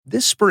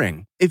This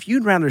spring, if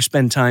you'd rather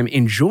spend time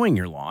enjoying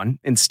your lawn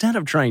instead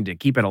of trying to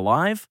keep it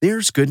alive,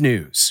 there's good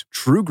news.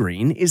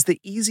 TruGreen is the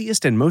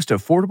easiest and most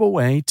affordable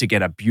way to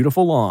get a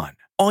beautiful lawn.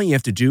 All you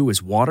have to do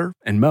is water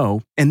and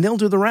mow, and they'll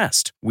do the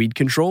rest. Weed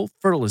control,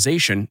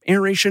 fertilization,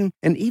 aeration,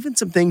 and even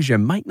some things you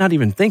might not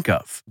even think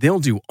of. They'll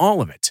do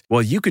all of it,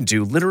 while you can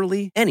do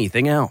literally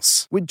anything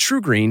else. With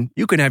TruGreen,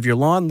 you can have your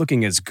lawn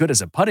looking as good as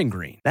a putting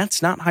green.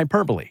 That's not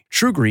hyperbole.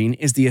 TruGreen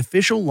is the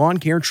official lawn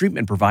care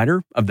treatment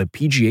provider of the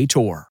PGA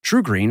Tour.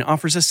 TruGreen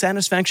offers a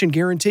satisfaction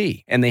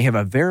guarantee, and they have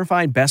a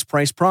verified best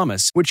price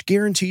promise, which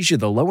guarantees you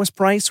the lowest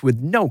price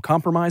with no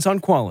compromise on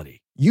quality.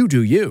 You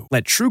do you.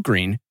 Let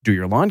TruGreen do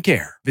your lawn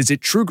care. Visit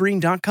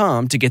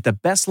TruGreen.com to get the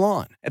best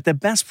lawn at the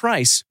best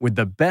price with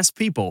the best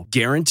people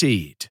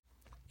guaranteed.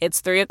 It's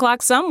 3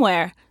 o'clock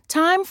somewhere.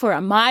 Time for a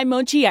My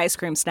Mochi ice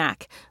cream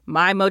snack.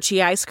 My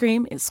Mochi ice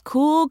cream is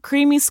cool,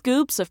 creamy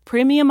scoops of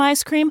premium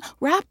ice cream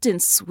wrapped in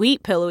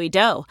sweet, pillowy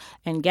dough.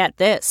 And get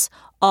this,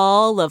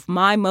 all of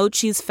My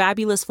Mochi's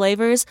fabulous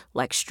flavors,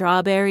 like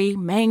strawberry,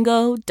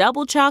 mango,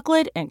 double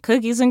chocolate, and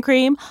cookies and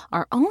cream,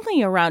 are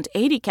only around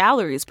 80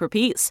 calories per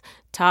piece.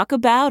 Talk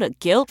about a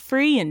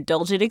guilt-free,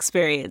 indulgent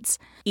experience.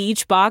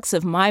 Each box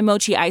of My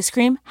Mochi ice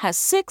cream has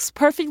 6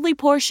 perfectly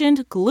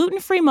portioned,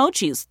 gluten-free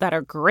mochis that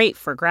are great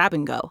for grab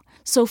and go.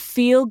 So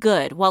feel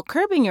good while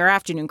curbing your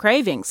afternoon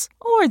cravings,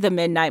 or the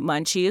midnight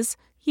munchies.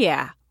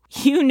 Yeah,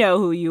 you know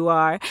who you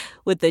are,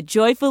 with the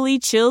joyfully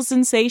chill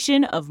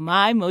sensation of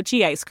My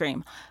Mochi ice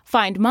cream.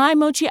 Find My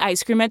Mochi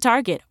ice cream at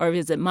Target or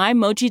visit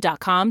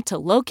MyMochi.com to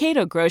locate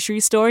a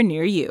grocery store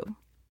near you.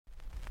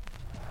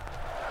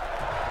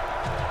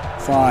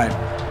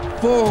 5,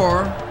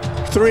 4,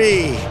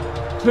 3,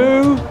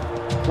 2,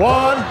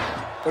 1.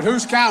 But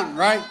who's counting,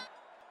 right?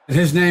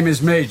 His name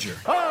is Major.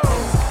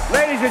 Oh,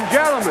 ladies and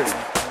gentlemen,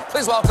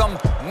 please welcome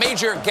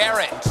Major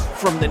Garrett.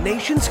 From the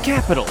nation's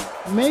capital.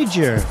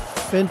 Major,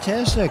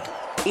 fantastic.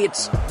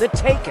 It's The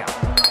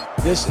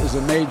Takeout. This is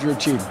a major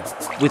achievement.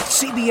 With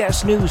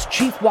CBS News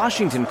Chief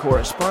Washington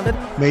Correspondent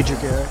Major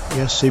Garrett,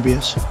 yes,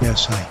 CBS,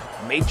 yes, hi.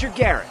 Major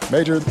Garrett.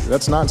 Major,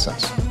 that's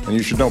nonsense, and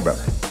you should know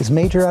better. Is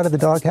Major out of the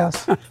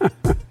doghouse?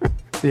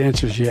 The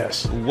answer is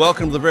yes.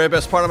 Welcome to the very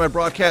best part of my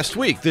broadcast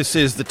week. This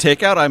is The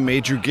Takeout. I'm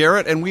Major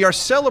Garrett, and we are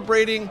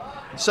celebrating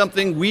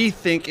something we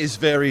think is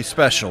very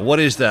special. What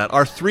is that?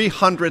 Our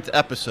 300th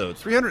episode.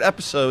 300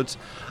 episodes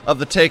of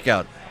The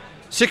Takeout.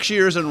 6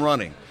 years and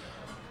running.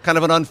 Kind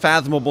of an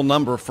unfathomable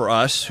number for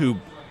us who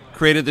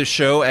created this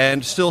show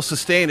and still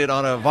sustain it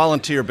on a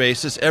volunteer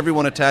basis.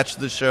 Everyone attached to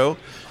the show.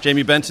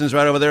 Jamie Benson's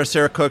right over there.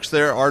 Sarah Cook's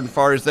there. Arden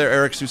Farr is there.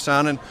 Eric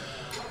Susanen,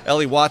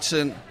 Ellie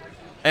Watson,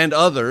 and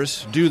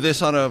others do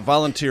this on a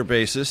volunteer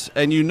basis.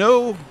 And you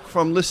know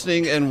from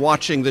listening and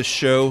watching this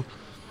show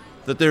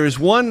that there is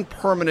one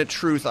permanent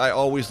truth I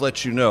always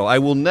let you know. I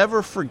will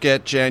never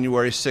forget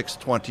January 6,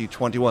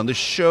 2021. The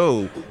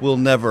show will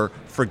never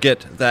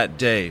forget that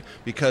day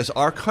because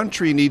our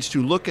country needs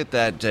to look at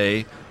that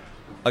day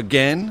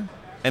again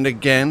and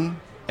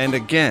again and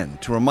again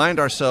to remind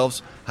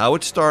ourselves how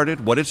it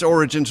started, what its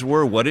origins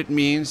were, what it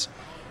means,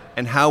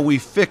 and how we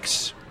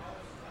fix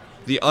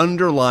the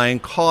underlying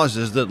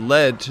causes that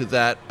led to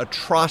that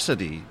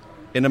atrocity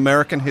in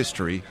American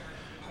history,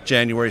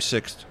 January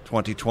 6th,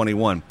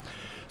 2021.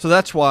 So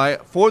that's why,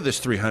 for this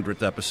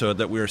 300th episode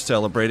that we are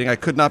celebrating, I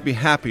could not be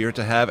happier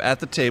to have at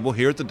the table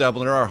here at the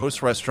Dubliner, our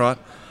host restaurant,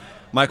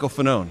 Michael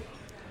Fanone.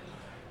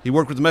 He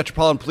worked with the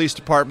Metropolitan Police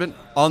Department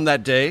on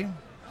that day.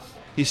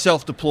 He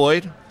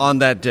self-deployed on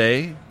that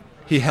day.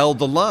 He held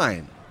the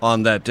line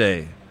on that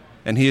day.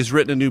 And he has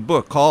written a new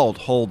book called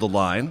Hold the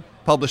Line,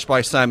 published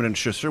by Simon &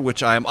 Schuster,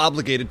 which I am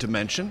obligated to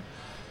mention,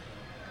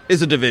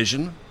 is a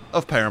division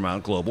of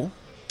Paramount Global.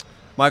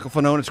 Michael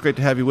Fanone, it's great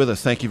to have you with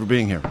us. Thank you for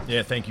being here.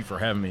 Yeah, thank you for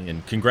having me,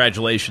 and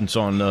congratulations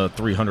on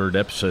 300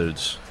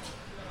 episodes.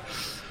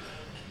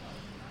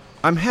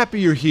 I'm happy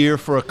you're here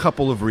for a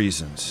couple of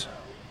reasons.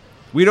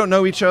 We don't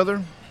know each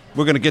other.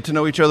 We're going to get to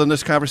know each other in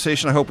this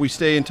conversation. I hope we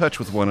stay in touch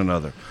with one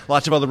another.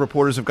 Lots of other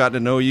reporters have gotten to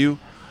know you.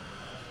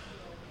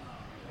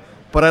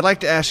 But I'd like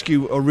to ask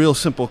you a real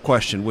simple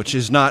question, which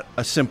is not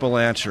a simple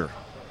answer.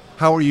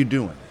 How are you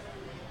doing?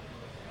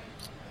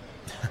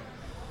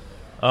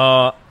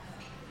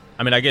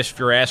 I guess if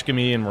you're asking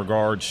me in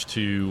regards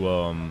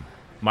to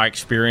my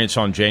experience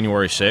on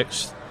January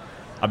 6th,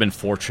 I've been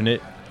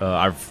fortunate.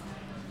 I've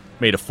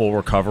made a full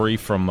recovery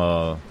from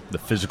the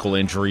physical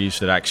injuries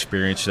that I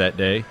experienced that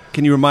day.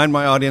 Can you remind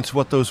my audience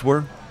what those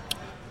were?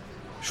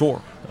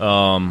 Sure.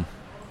 I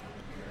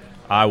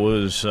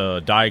was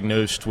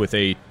diagnosed with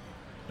a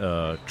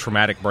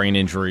traumatic brain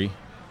injury.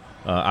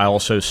 I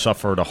also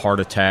suffered a heart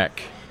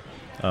attack,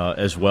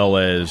 as well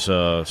as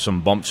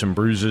some bumps and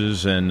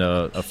bruises and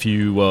a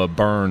few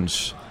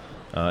burns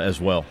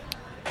as well.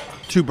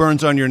 2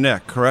 burns on your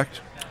neck,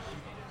 correct?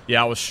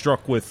 Yeah, I was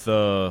struck with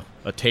a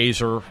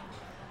taser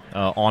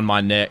on my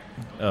neck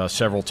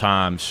several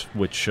times,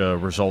 which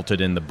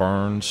resulted in the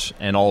burns,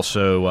 and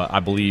also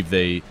I believe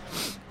they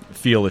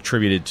feel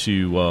attributed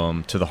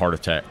to the heart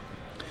attack.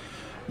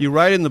 You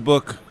write in the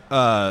book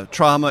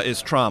trauma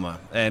is trauma,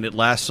 and it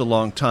lasts a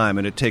long time,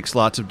 and it takes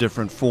lots of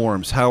different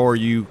forms. How are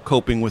you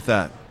coping with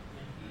that?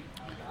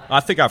 I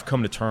think I've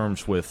come to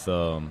terms with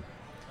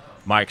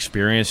my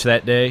experience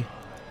that day,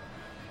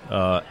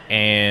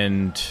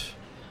 and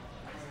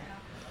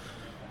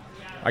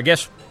I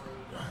guess,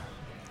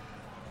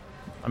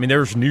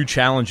 there's new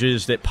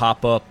challenges that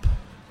pop up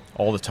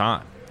all the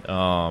time,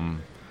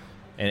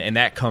 and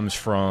that comes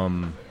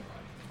from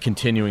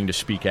continuing to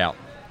speak out.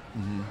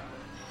 Mm-hmm.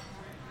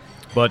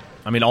 But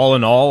all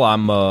in all,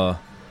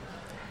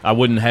 I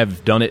wouldn't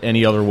have done it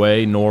any other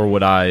way, nor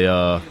would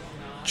I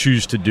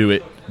choose to do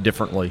it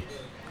differently.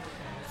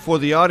 For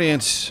the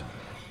audience,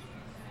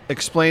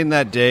 explain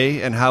that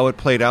day and how it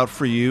played out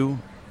for you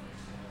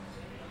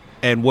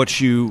and what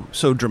you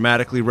so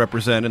dramatically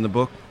represent in the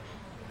book.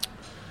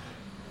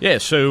 Yeah,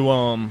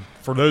 so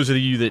for those of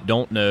you that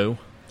don't know,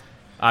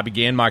 I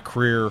began my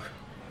career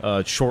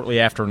shortly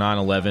after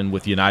 9/11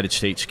 with the United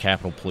States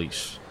Capitol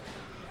Police.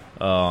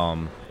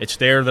 It's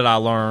there that I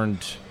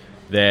learned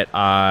that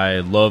I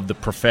loved the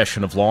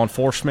profession of law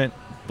enforcement,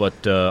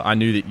 but I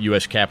knew that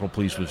U.S. Capitol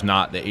Police was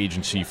not the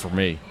agency for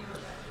me.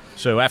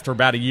 So after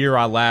about a year,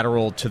 I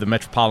lateraled to the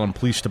Metropolitan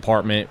Police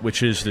Department,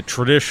 which is the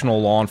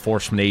traditional law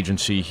enforcement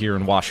agency here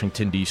in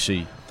Washington,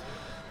 D.C.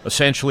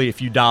 Essentially,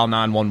 if you dial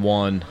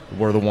 911,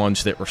 we're the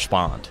ones that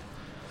respond.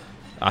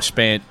 I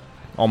spent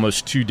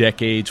almost 2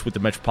 decades with the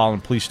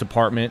Metropolitan Police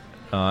Department,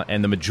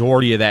 and the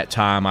majority of that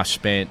time I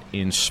spent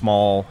in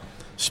small,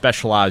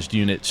 specialized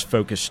units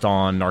focused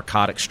on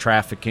narcotics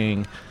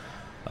trafficking,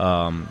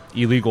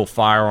 illegal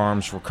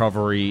firearms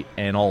recovery,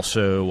 and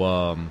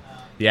also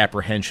the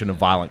apprehension of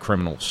violent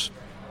criminals.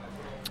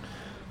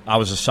 I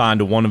was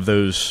assigned to one of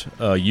those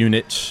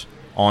units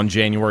on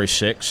January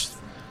 6th,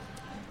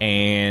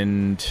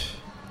 and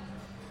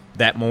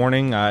that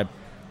morning I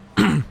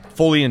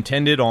fully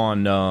intended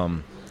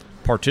on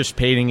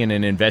participating in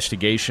an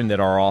investigation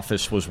that our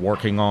office was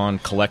working on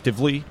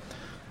collectively.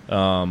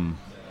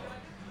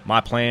 My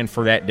plan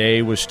for that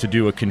day was to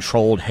do a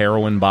controlled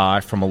heroin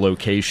buy from a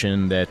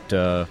location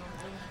that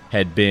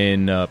had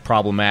been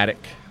problematic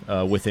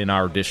within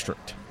our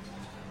district.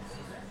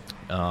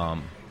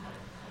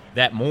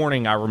 That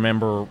morning, I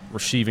remember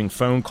receiving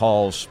phone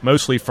calls,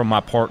 mostly from my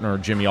partner,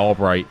 Jimmy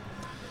Albright,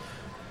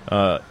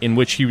 in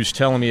which he was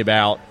telling me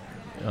about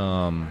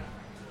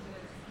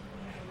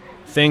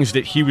things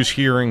that he was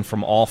hearing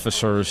from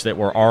officers that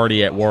were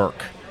already at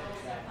work.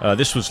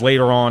 This was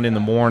later on in the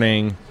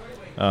morning.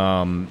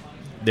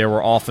 There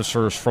were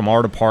officers from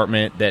our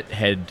department that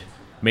had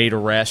made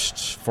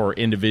arrests for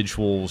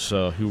individuals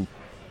who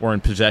were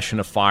in possession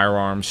of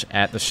firearms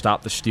at the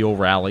Stop the Steal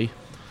rally.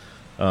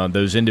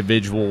 Those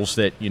individuals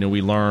that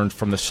we learned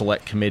from the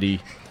select committee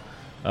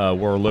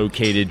were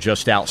located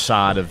just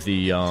outside of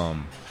the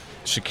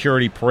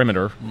security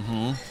perimeter,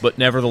 but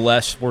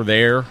nevertheless were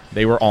there.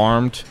 They were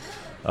armed,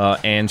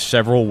 and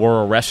several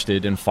were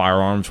arrested, and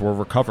firearms were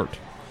recovered.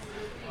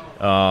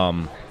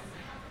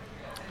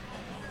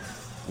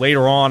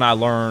 Later on, I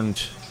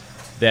learned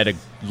that a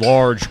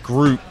large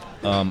group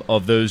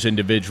of those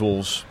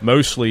individuals,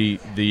 mostly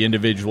the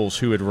individuals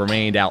who had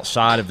remained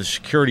outside of the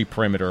security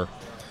perimeter,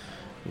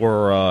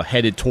 were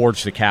headed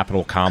towards the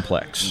Capitol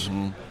complex.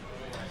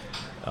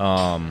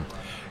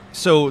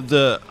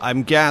 So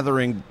I'm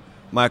gathering,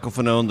 Michael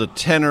Fanone, the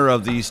tenor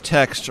of these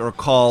texts or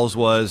calls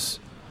was,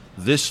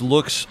 this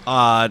looks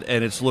odd,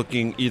 and it's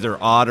looking either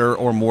odder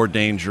or more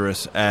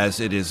dangerous as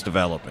it is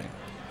developing.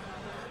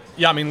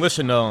 Yeah,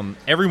 listen,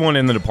 everyone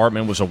in the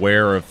department was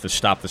aware of the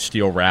Stop the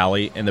Steal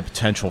rally and the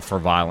potential for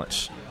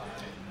violence.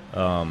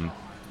 The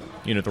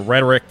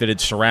rhetoric that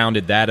had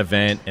surrounded that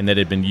event and that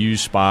had been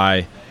used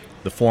by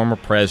the former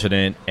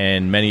president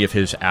and many of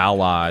his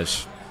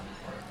allies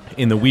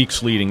in the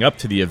weeks leading up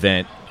to the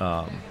event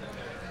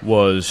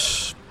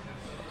was,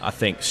 I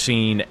think,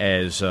 seen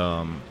as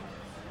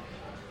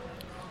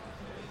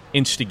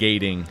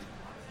instigating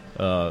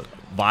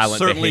violent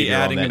certainly behavior.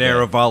 Adding an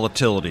air of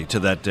volatility to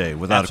that day,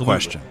 without a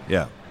question.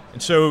 Yeah.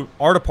 And so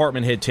our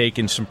department had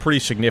taken some pretty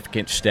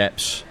significant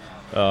steps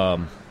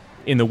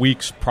in the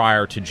weeks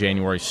prior to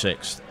January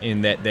 6th,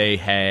 in that they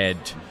had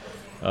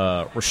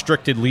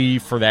restricted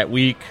leave for that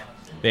week.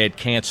 They had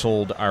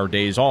canceled our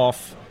days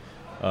off.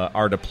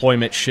 Our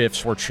deployment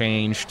shifts were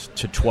changed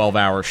to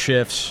 12-hour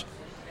shifts.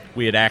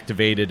 We had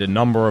activated a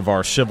number of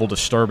our civil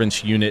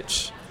disturbance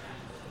units,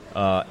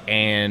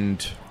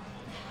 and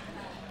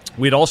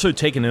we had also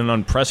taken an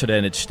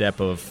unprecedented step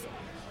of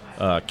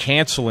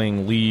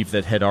canceling leave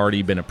that had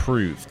already been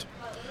approved.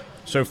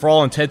 So for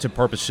all intents and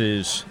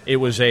purposes, it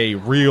was a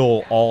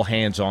real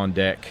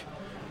all-hands-on-deck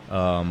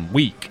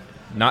week,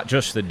 not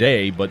just the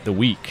day, but the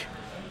week.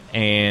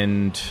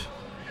 And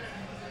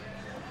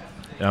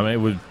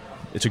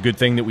it's a good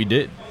thing that we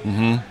did.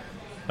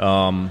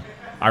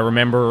 I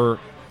remember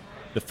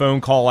the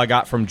phone call I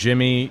got from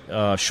Jimmy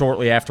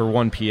shortly after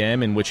 1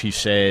 p.m. in which he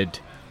said,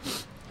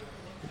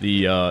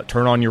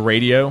 turn on your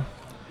radio.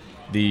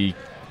 The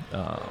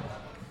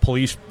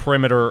police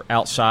perimeter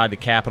outside the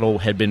Capitol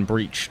had been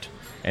breached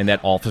and that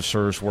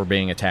officers were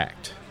being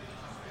attacked.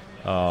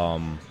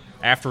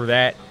 After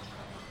that,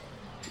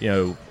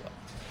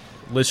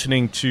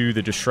 listening to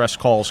the distress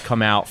calls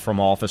come out from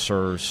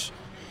officers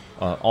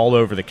all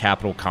over the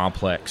Capitol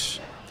complex,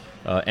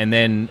 and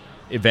then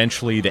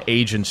eventually the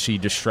agency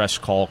distress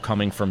call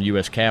coming from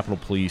U.S. Capitol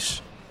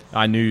Police,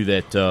 I knew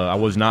that I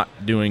was not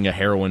doing a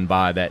heroin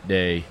buy that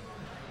day,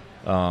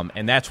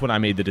 and that's when I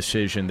made the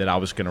decision that I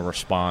was going to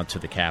respond to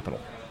the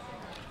Capitol.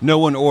 No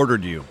one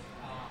ordered you?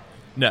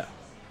 No.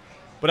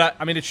 But,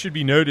 I mean, it should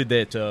be noted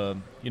that,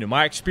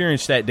 my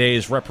experience that day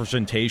is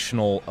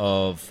representational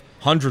of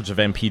hundreds of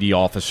MPD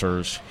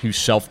officers who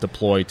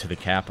self-deployed to the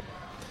Capitol.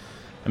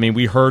 I mean,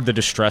 we heard the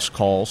distress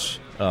calls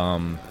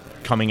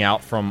coming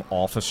out from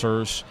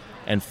officers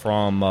and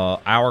from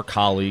our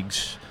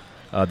colleagues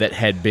that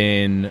had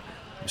been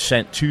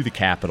sent to the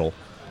Capitol.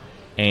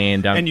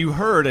 And you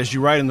heard, as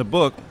you write in the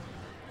book,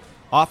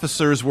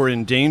 officers were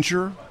in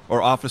danger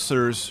or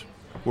officers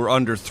were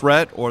under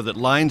threat or that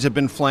lines had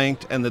been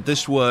flanked and that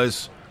this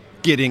was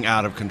getting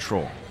out of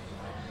control.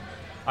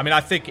 I mean,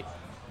 I think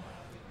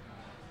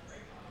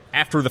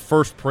after the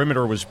first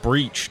perimeter was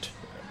breached,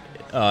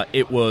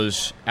 it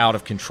was out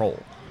of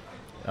control.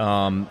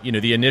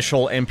 The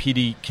initial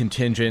MPD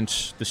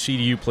contingents, the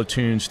CDU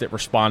platoons that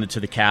responded to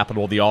the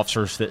Capitol, the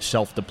officers that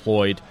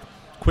self-deployed,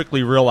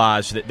 quickly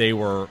realized that they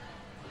were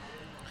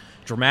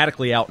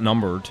dramatically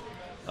outnumbered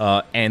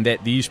and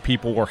that these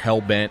people were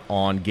hell-bent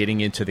on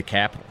getting into the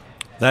Capitol.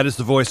 That is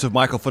the voice of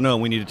Michael Fanone.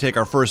 We need to take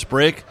our first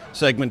break.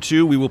 Segment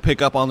 2, we will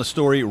pick up on the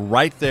story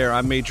right there.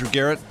 I'm Major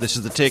Garrett. This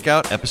is The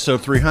Takeout, episode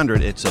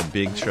 300. It's a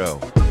big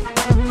show.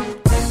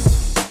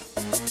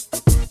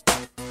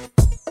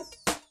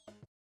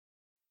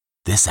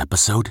 This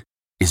episode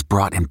is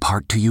brought in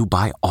part to you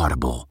by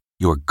Audible,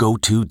 your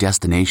go-to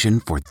destination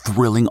for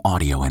thrilling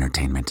audio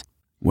entertainment.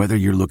 Whether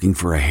you're looking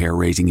for a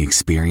hair-raising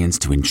experience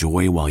to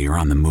enjoy while you're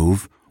on the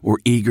move or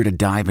eager to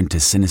dive into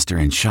sinister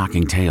and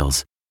shocking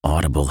tales,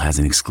 Audible has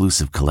an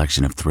exclusive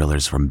collection of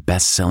thrillers from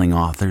best-selling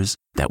authors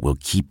that will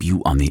keep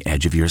you on the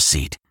edge of your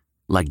seat.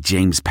 Like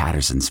James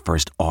Patterson's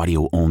first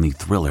audio-only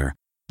thriller,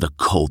 The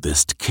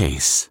Coldest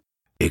Case.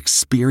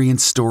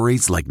 Experience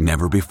stories like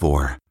never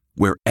before,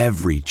 where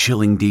every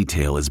chilling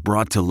detail is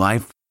brought to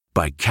life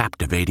by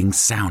captivating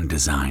sound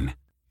design.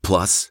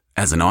 Plus,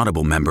 as an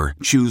Audible member,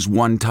 choose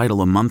one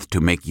title a month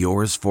to make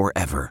yours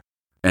forever.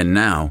 And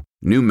now,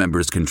 new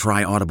members can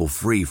try Audible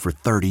free for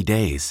 30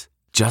 days.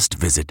 Just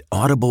visit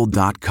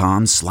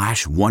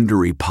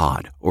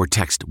audible.com/WonderyPod or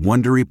text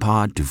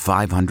WonderyPod to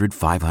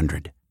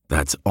 500-500.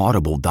 That's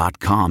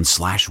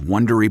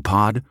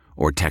audible.com/WonderyPod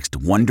or text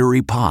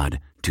WonderyPod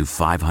to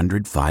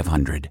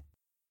 500-500.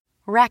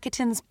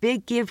 Rakuten's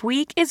Big Give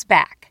Week is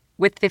back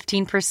with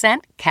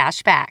 15%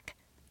 cash back.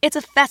 It's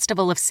a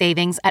festival of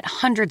savings at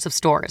hundreds of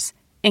stores,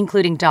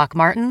 including Doc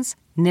Martens,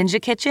 Ninja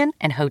Kitchen,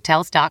 and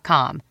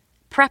Hotels.com.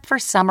 Prep for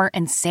summer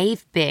and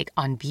save big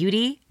on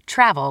beauty,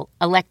 travel,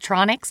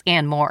 electronics,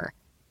 and more.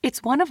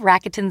 It's one of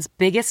Rakuten's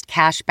biggest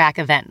cashback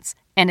events,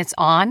 and it's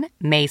on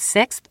May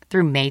 6th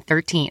through May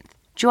 13th.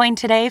 Join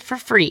today for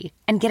free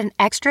and get an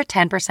extra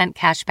 10%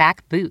 cashback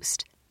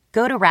boost.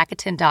 Go to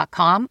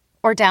Rakuten.com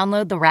or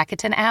download the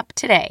Rakuten app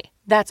today.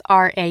 That's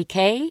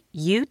RAKUTEN.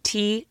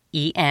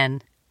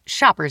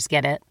 Shoppers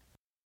get it.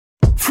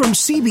 From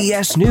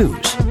CBS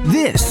News,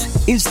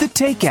 this is The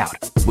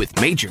Takeout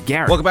with Major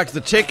Garrett. Welcome back to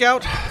The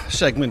Takeout,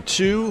 segment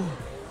 2.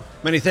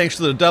 Many thanks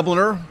to the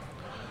Dubliner.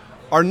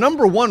 Our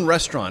number one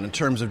restaurant in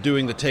terms of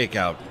doing The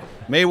Takeout.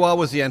 Maywa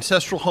was the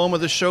ancestral home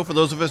of this show for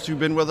those of us who've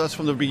been with us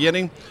from the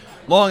beginning.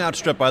 Long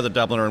outstripped by the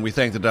Dubliner, and we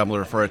thank the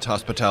Dubliner for its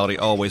hospitality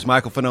always.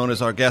 Michael Fanone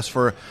is our guest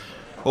for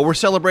what we're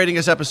celebrating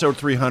as episode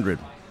 300.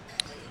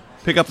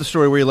 Pick up the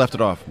story where you left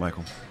it off,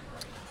 Michael.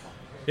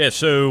 Yeah,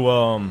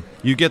 so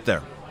you get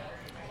there.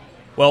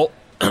 Well,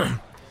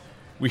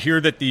 we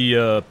hear that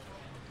the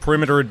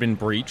perimeter had been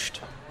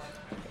breached.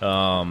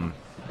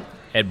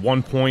 At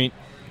one point,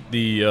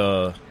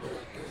 the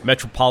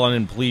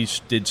Metropolitan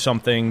Police did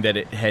something that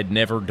it had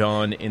never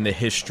done in the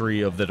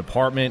history of the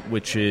department,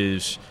 which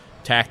is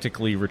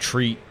tactically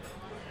retreat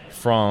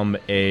from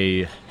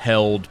a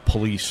held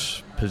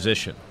police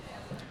position.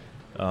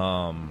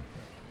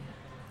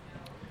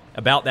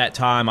 About that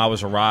time, I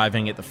was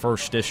arriving at the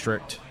 1st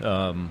District,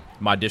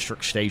 my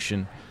district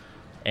station,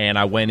 and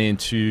I went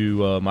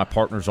into my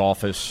partner's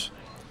office,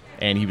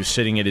 and he was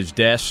sitting at his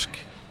desk,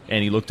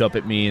 and he looked up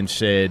at me and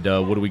said,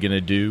 what are we going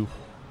to do?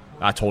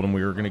 I told him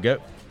we were going to go.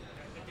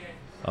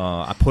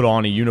 I put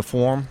on a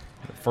uniform,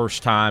 the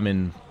first time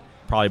in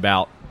probably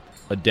about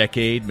a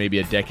decade, maybe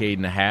a decade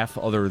and a half,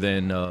 other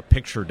than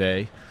picture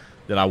day,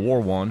 that I wore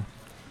one.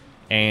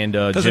 And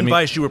because in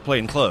Vice you were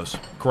plain clothes.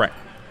 Correct.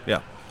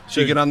 Yeah. So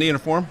you get on the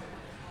uniform?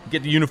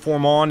 Get the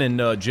uniform on,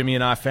 and Jimmy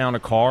and I found a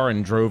car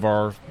and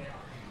drove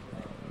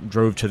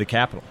to the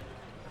Capitol.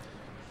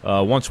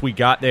 Once we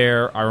got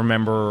there, I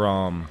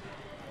remember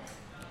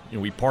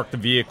we parked the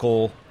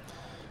vehicle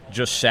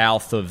just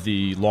south of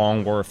the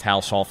Longworth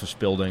House Office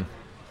Building,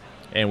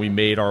 and we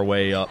made our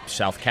way up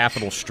South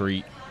Capitol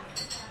Street,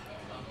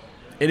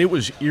 and it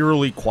was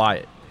eerily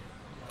quiet.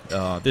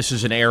 This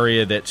is an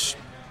area that's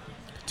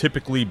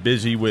typically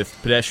busy with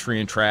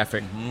pedestrian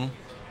traffic. Mm-hmm.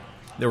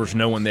 There was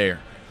no one there.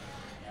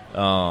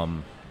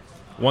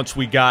 Once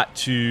we got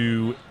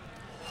to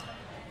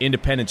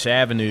Independence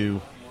Avenue,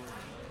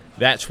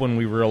 that's when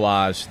we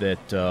realized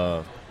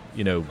that,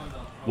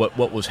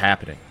 what was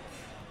happening.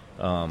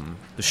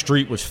 The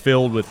street was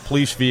filled with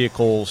police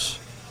vehicles,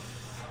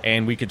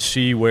 and we could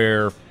see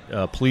where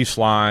police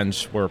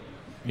lines were,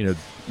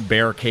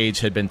 barricades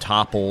had been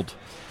toppled,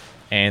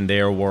 and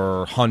there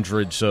were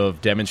hundreds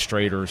of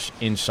demonstrators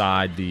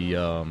inside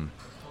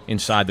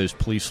those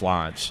police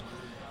lines.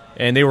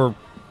 And they were,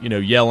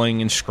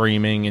 yelling and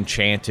screaming and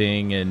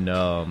chanting, and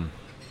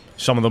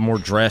some of them were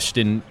dressed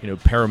in,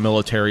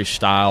 paramilitary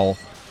style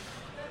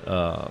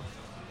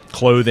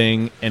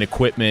clothing and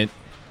equipment.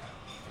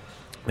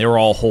 They were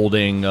all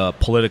holding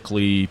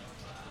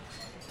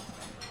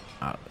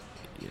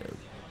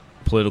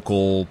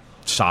political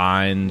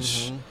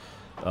signs,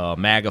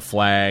 MAGA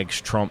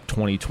flags, Trump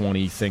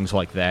 2020, things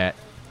like that.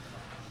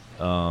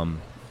 And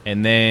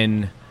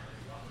then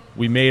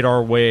we made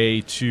our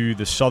way to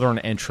the southern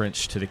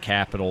entrance to the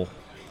Capitol.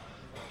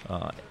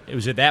 It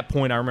was at that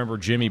point I remember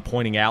Jimmy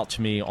pointing out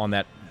to me on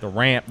the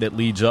ramp that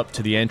leads up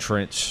to the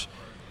entrance.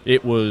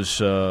 It was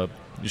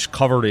just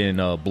covered in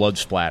blood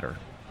splatter.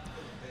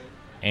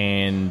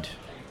 And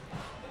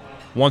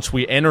once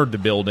we entered the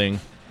building,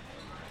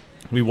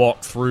 we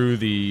walked through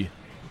the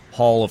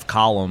Hall of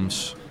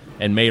Columns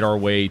and made our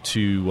way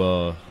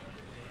to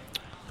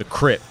the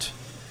crypt,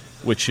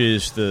 which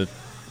is the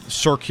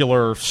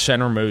circular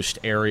centermost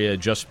area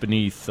just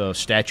beneath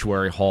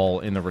Statuary Hall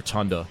in the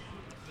Rotunda.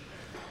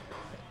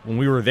 When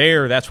we were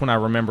there, that's when I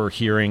remember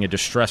hearing a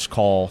distress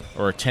call,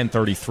 or a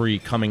 1033,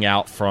 coming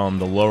out from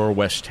the lower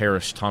West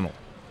Terrace tunnel.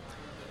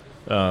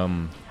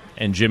 And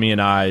Jimmy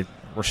and I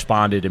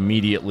responded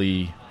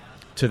immediately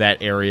to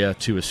that area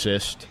to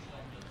assist.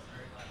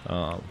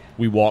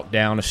 We walked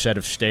down a set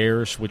of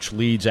stairs which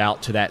leads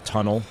out to that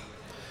tunnel.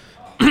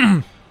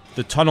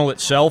 The tunnel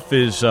itself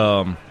is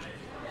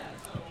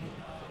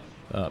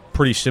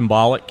pretty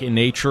symbolic in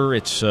nature.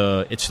 It's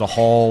the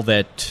hall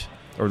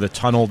or the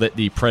tunnel that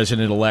the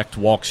president-elect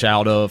walks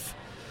out of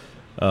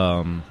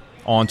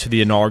onto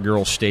the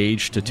inaugural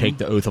stage to take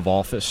the oath of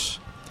office.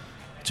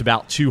 It's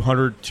about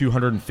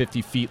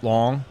 250 feet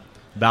long,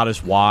 about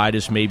as wide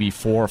as maybe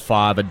 4 or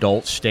 5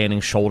 adults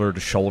standing shoulder to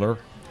shoulder.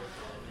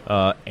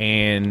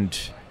 And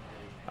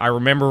I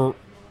remember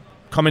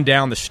coming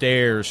down the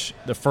stairs,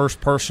 the first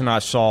person I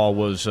saw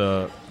was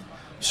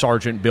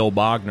Sergeant Bill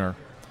Bogner,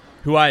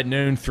 who I had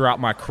known throughout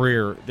my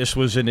career. This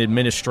was an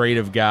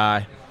administrative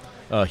guy.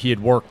 He had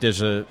worked as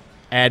an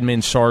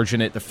admin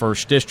sergeant at the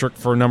 1st District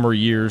for a number of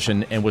years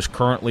and was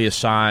currently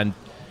assigned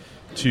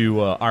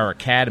to our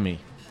academy.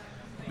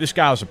 This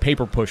guy was a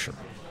paper pusher,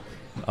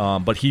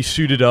 but he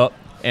suited up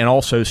and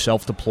also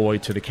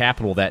self-deployed to the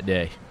Capitol that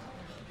day.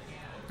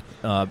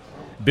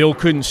 Bill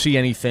couldn't see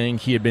anything.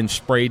 He had been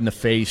sprayed in the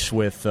face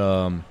with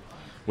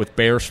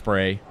bear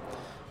spray.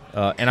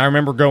 And I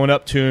remember going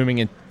up to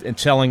him and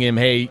telling him,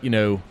 hey,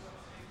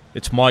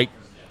 it's Mike,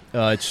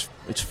 it's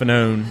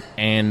Fanone.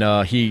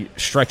 And he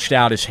stretched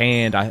out his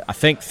hand, I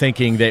think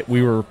thinking that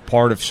we were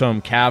part of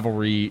some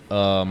cavalry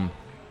that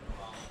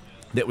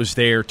was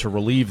there to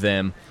relieve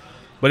them.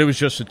 But it was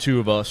just the two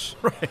of us.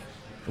 Right.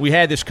 We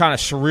had this kind of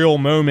surreal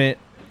moment,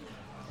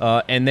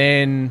 and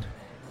then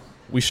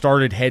we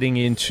started heading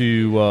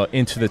into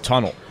the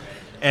tunnel.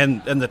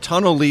 And the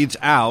tunnel leads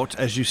out,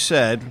 as you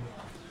said,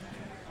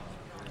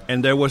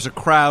 and there was a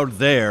crowd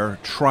there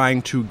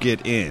trying to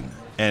get in.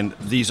 And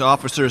these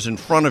officers in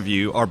front of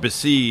you are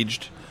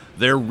besieged.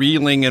 They're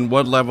reeling in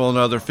one level or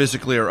another,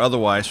 physically or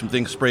otherwise, from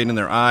things sprayed in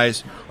their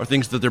eyes or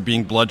things that they're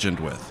being bludgeoned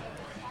with.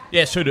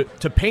 Yeah, so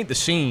to paint the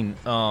scene,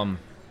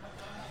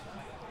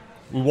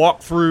 we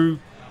walked through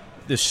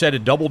this set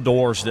of double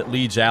doors that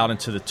leads out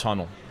into the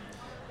tunnel.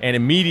 And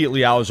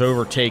immediately I was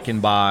overtaken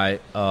by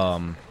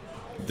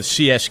the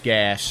CS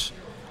gas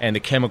and the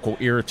chemical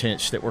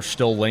irritants that were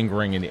still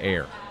lingering in the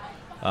air.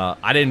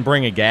 I didn't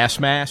bring a gas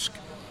mask,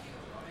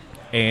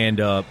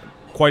 and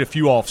quite a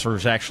few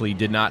officers actually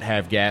did not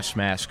have gas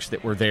masks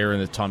that were there in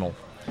the tunnel.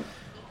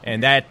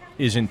 And that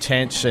is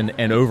intense and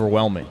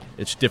overwhelming.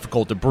 It's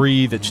difficult to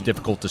breathe. It's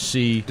difficult to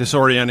see.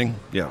 Disorienting,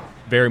 yeah.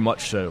 Very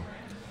much so.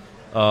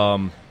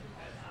 So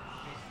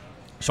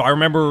I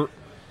remember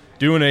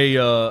doing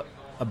a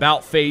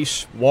about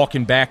face,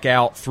 walking back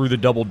out through the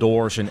double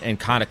doors and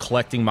kind of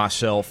collecting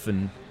myself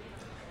and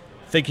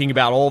thinking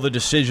about all the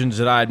decisions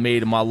that I had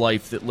made in my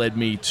life that led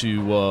me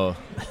to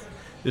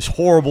this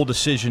horrible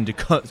decision to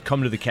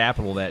come to the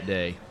Capitol that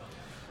day.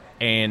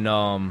 And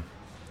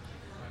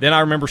then I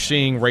remember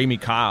seeing Ray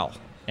Mikhail.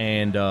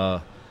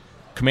 And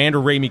Commander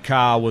Ray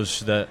Mikhail was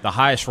the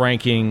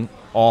highest-ranking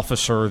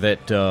officer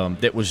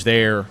that was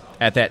there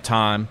at that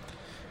time.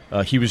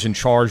 He was in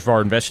charge of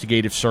our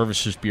Investigative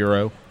Services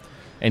Bureau,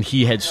 and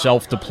he had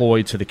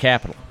self-deployed to the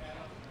Capitol.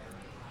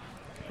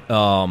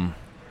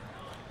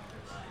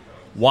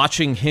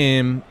 Watching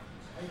him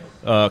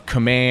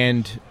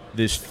command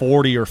this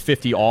 40 or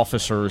 50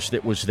 officers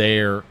that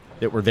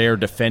were there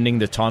defending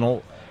the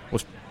tunnel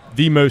was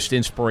the most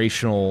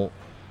inspirational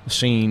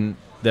scene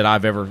that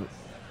I've ever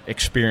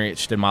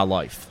experienced in my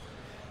life.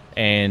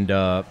 And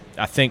I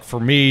think for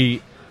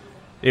me,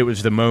 it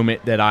was the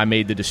moment that I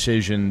made the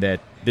decision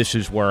that this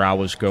is where I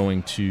was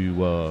going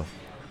to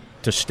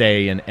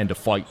stay and to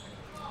fight.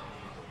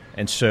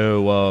 And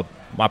so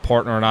my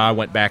partner and I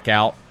went back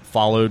out,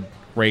 followed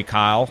Ray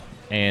Kyle,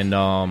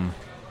 and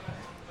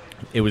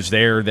it was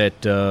there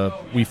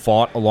that we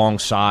fought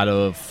alongside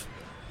of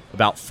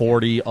about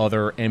 40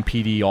 other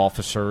MPD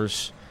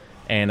officers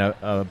and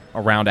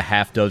around a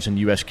half dozen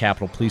U.S.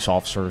 Capitol Police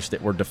officers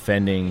that were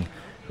defending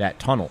that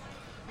tunnel.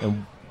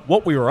 And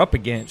what we were up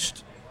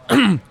against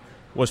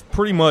was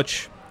pretty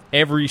much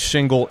every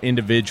single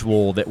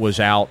individual that was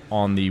out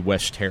on the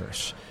West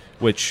Terrace,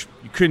 which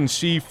you couldn't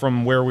see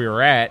from where we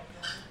were at,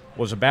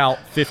 was about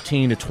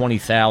 15 to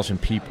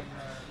 20,000 people.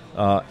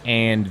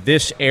 And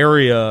this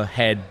area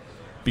had,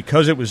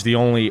 because it was the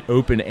only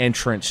open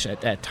entrance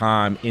at that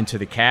time into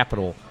the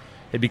Capitol,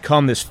 had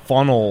become this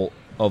funnel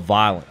of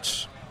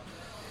violence.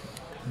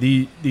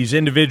 These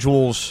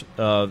individuals,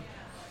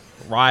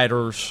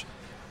 rioters,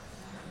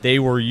 they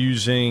were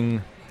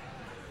using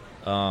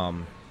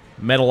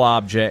metal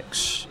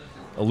objects,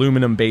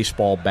 aluminum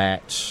baseball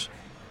bats.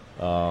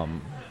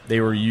 They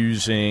were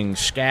using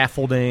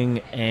scaffolding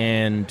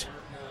and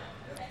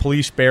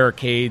police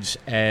barricades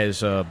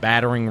as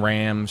battering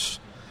rams.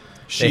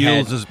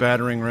 Shields as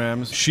battering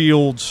rams.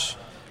 Shields,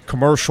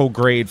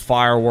 commercial-grade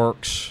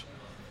fireworks,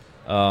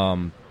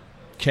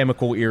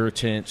 chemical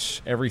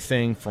irritants,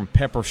 everything from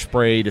pepper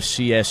spray to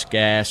CS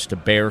gas to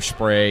bear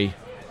spray.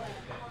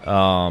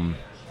 And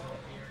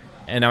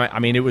I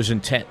mean, it was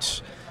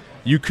intense.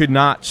 You could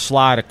not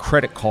slide a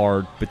credit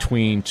card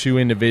between two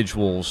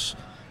individuals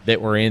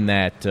that were in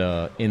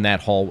that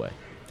hallway.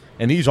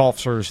 And these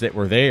officers that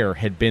were there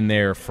had been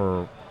there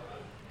for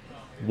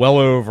well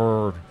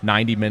over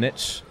 90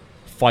 minutes,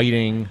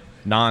 fighting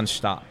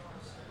nonstop.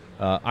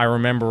 I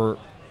remember,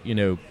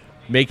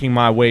 making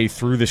my way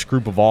through this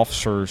group of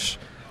officers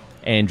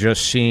and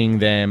just seeing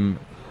them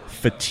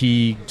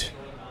fatigued,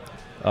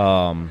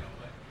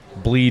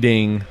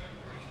 bleeding.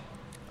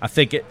 I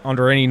think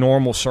under any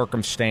normal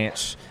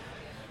circumstance,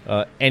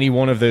 any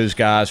one of those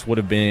guys would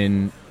have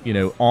been,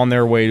 on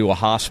their way to a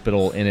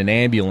hospital in an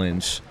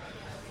ambulance,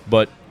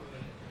 but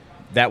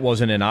that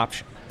wasn't an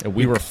option.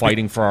 We were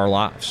fighting for our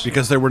lives.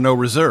 Because there were no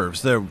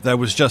reserves. There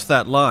was just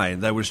that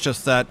line. There was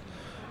just that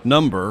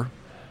number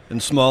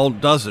in small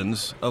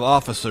dozens of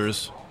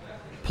officers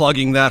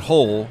plugging that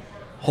hole,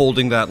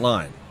 holding that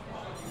line.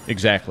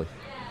 Exactly.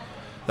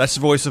 That's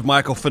the voice of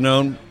Michael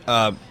Fanone.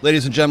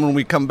 Ladies and gentlemen, when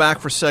we come back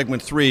for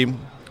segment 3,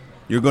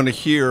 you're going to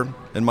hear,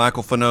 in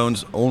Michael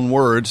Fanone's own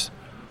words,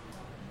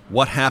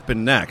 what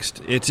happened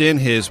next. It's in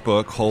his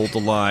book, Hold the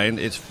Line.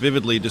 It's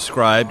vividly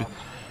described.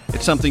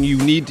 It's something you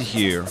need to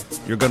hear.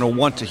 You're going to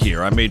want to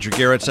hear. I'm Major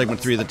Garrett, segment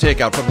 3 of The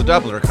Takeout from the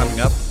Doubler, coming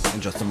up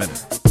in just a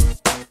minute.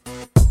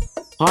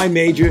 Hi,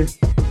 Major.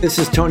 This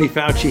is Tony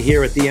Fauci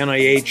here at the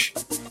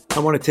NIH. I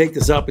want to take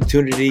this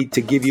opportunity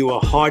to give you a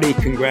hearty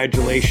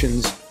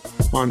congratulations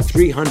on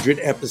 300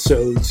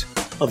 episodes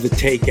of The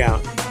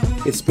Takeout.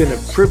 It's been a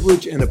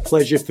privilege and a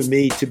pleasure for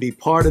me to be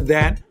part of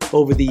that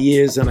over the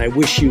years, and I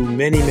wish you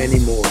many, many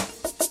more.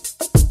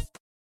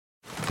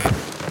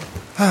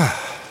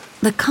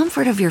 The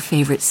comfort of your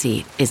favorite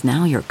seat is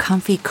now your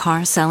comfy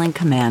car selling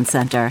command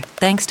center,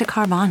 thanks to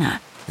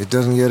Carvana. It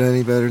doesn't get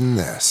any better than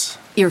this.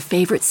 Your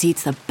favorite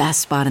seat's the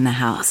best spot in the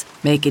house.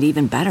 Make it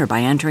even better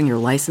by entering your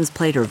license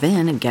plate or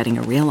VIN and getting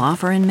a real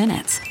offer in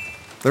minutes.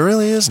 There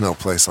really is no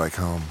place like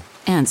home.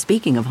 And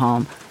speaking of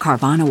home,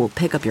 Carvana will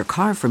pick up your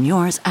car from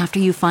yours after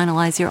you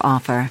finalize your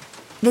offer.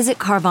 Visit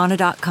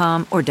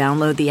Carvana.com or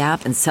download the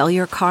app and sell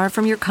your car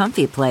from your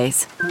comfy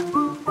place.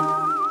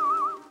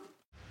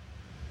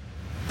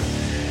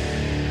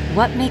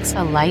 What makes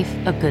a life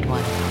a good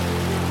one?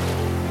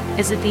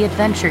 Is it the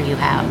adventure you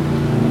have?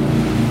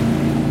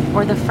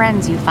 Or the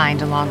friends you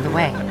find along the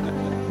way?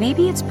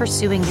 Maybe it's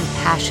pursuing your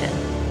passion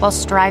while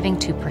striving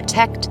to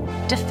protect,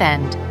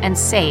 defend, and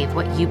save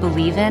what you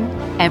believe in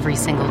every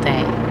single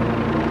day.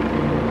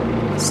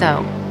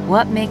 So,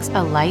 what makes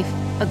a life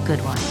a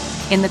good one?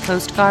 In the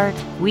Coast Guard,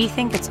 we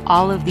think it's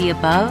all of the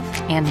above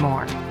and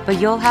more, but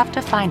you'll have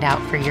to find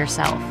out for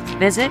yourself.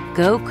 Visit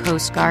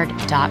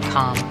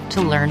GoCoastGuard.com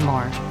to learn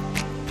more.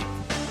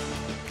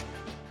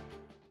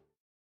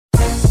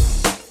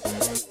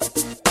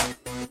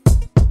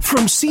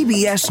 From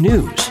CBS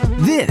News,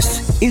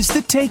 this is The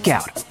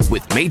Takeout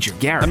with Major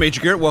Garrett. I'm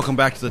Major Garrett. Welcome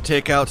back to The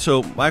Takeout.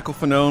 So, Michael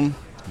Fanone,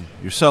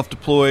 you're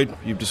self-deployed.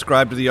 You've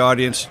described to the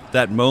audience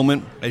that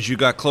moment as you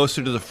got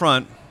closer to the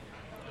front.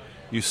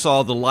 You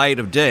saw the light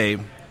of day,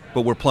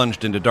 but were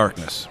plunged into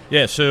darkness.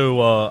 Yeah,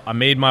 so I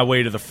made my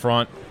way to the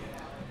front,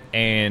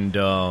 and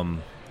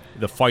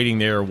the fighting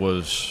there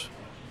was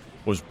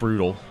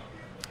brutal.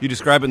 You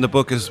describe it in the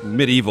book as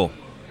medieval.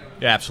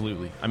 Yeah,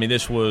 absolutely. I mean,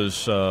 this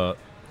was,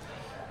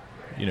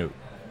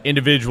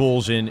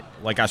 individuals in,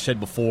 like I said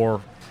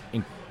before,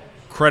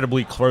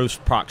 incredibly close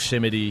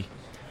proximity,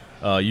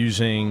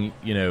 using,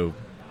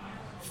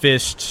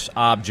 fists,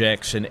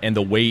 objects, and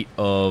the weight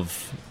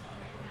of,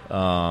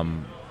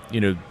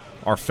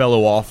 our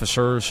fellow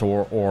officers,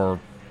 or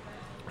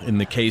in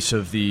the case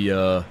of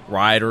the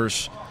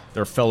rioters,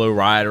 their fellow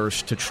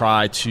rioters, to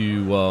try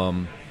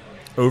to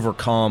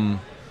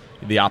overcome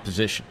the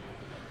opposition.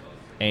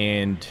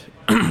 And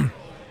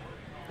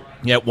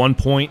at one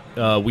point,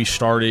 we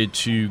started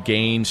to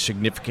gain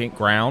significant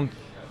ground,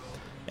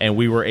 and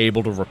we were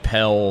able to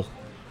repel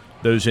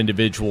those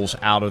individuals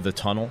out of the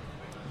tunnel.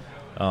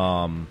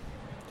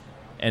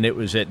 And it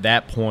was at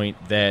that point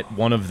that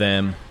one of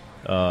them,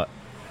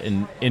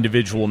 an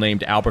individual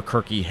named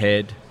Albuquerque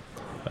Head,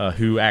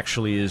 who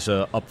actually is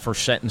up for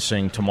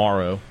sentencing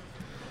tomorrow,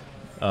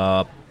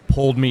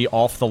 pulled me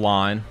off the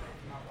line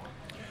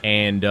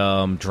and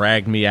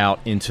dragged me out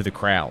into the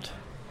crowd.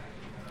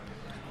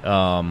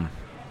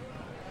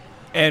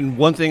 And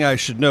one thing I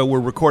should know, we're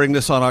recording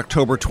this on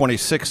October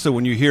 26th, so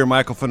when you hear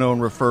Michael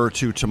Fanone refer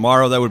to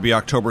tomorrow, that would be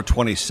October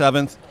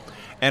 27th.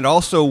 And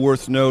also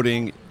worth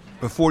noting,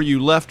 before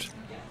you left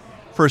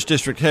 1st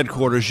District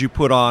Headquarters, you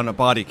put on a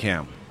body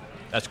cam.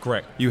 That's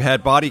correct. You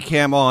had body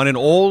cam on, and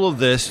all of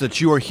this that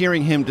you are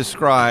hearing him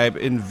describe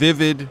in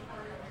vivid,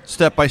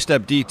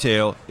 step-by-step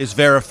detail is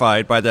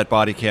verified by that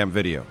body cam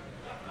video.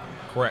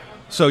 Correct.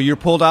 So you're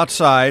pulled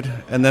outside,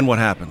 and then what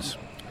happens?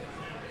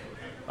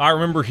 I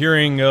remember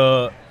hearing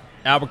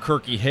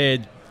Albuquerque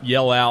Head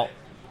yell out,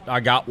 "I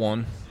got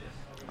one.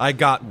 I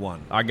got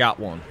one. I got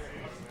one."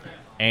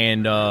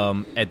 And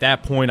at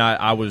that point,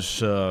 I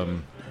was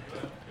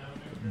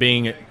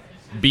being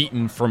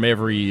beaten from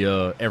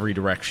every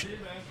direction.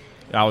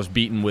 I was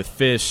beaten with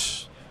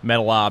fists,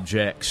 metal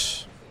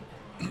objects,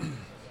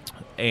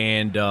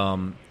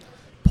 and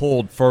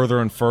pulled further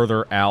and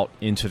further out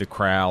into the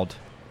crowd.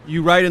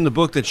 You write in the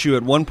book that you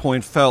at one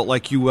point felt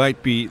like you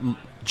might be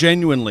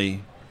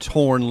genuinely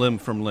torn limb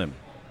from limb.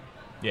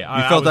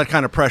 Yeah, you felt that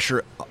kind of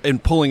pressure in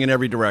pulling in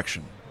every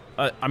direction.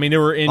 I mean, there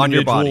were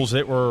individuals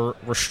that were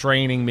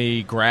restraining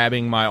me,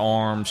 grabbing my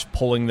arms,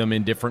 pulling them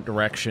in different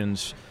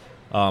directions.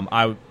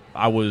 I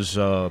was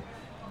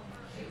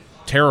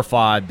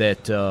terrified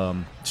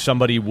that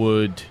somebody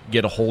would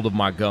get a hold of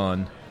my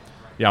gun.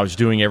 Yeah, I was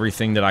doing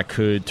everything that I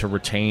could to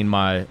retain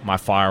my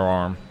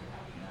firearm.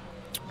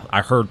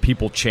 I heard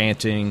people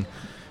chanting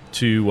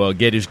to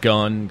get his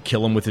gun,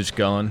 kill him with his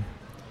gun.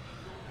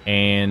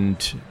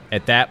 And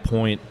at that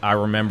point, I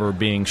remember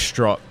being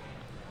struck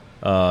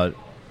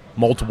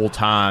multiple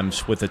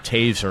times with a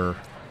taser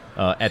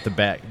at the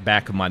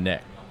back of my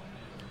neck.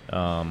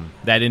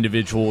 That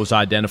individual was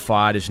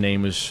identified. His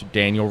name was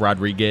Daniel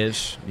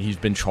Rodriguez. He's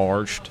been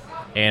charged.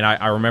 And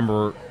I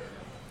remember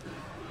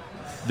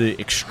the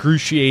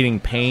excruciating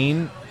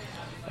pain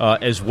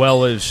as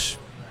well as,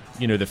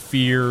 the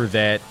fear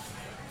that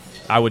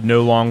I would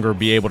no longer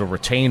be able to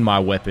retain my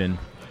weapon.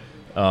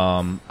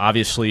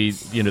 Obviously,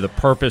 the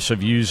purpose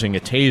of using a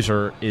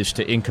taser is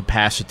to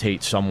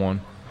incapacitate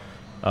someone,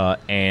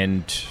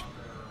 and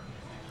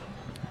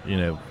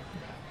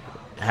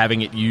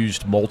having it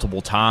used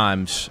multiple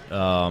times,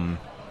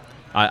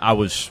 I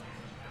was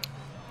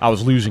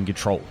losing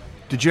control.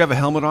 Did you have a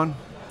helmet on?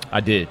 I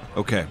did.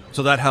 Okay,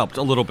 so that helped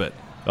a little bit.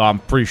 I'm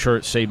pretty sure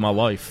it saved my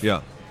life.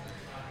 Yeah.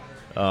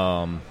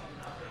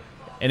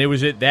 And it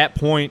was at that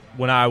point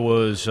when I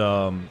was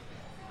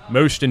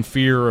most in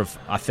fear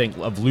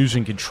of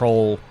losing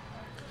control,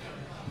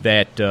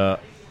 that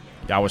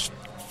I was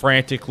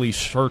frantically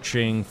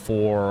searching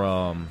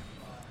for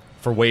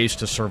ways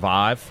to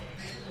survive.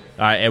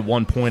 At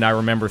one point, I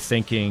remember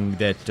thinking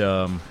that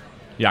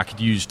I could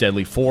use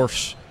deadly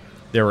force.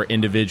 There were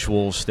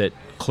individuals that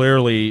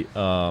clearly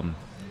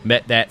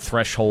met that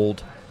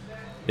threshold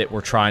that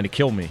were trying to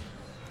kill me.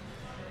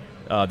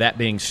 That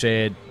being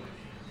said,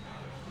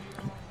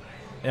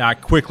 I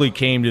quickly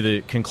came to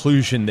the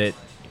conclusion that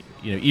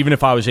even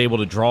if I was able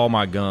to draw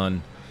my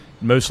gun,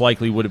 most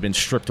likely would have been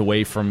stripped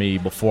away from me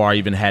before I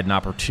even had an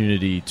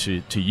opportunity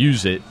to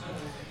use it.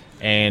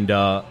 And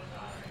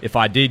if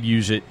I did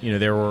use it,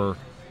 there were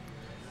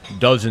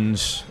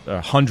dozens,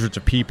 hundreds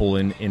of people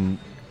in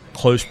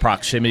close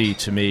proximity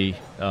to me.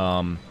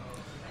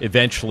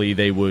 Eventually,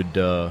 they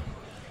would,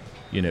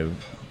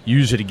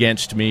 use it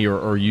against me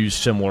or use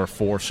similar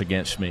force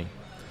against me.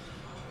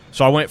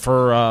 So I went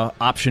for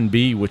option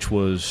B, which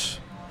was,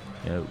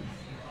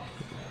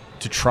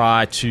 to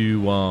try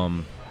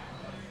to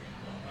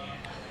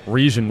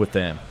reason with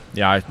them.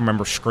 Yeah, I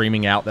remember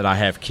screaming out that I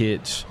have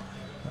kids.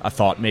 I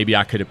thought maybe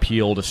I could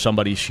appeal to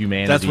somebody's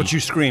humanity. That's what you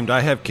screamed.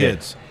 I have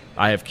kids.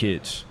 Yeah, I have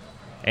kids,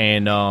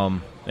 and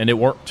it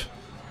worked.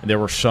 There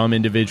were some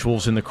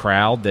individuals in the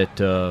crowd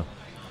that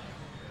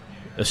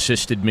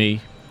assisted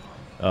me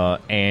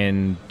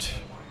and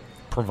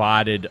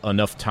provided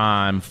enough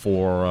time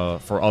for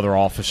other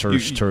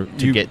officers to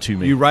get to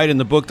me. You write in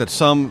the book that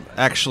some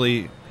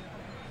actually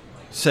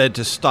said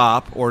to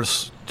stop or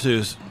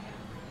to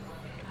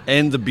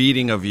end the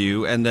beating of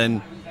you, and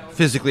then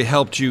physically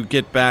helped you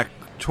get back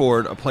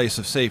toward a place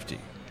of safety.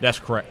 That's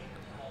correct.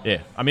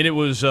 Yeah, I mean, it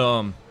was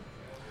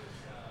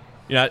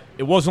it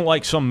wasn't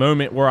like some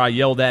moment where I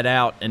yelled that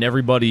out and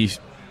everybody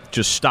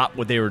just stopped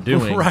what they were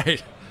doing.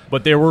 Right.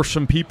 But there were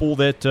some people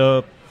that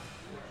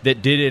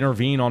did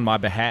intervene on my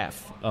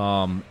behalf,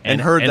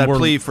 And heard that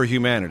plea for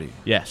humanity.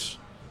 Yes.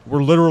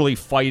 We're literally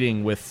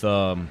fighting with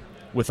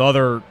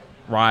other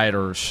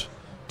rioters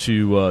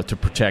to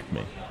protect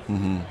me.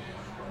 Mm-hmm.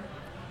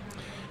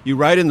 You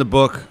write in the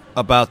book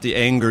about the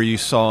anger you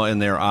saw in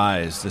their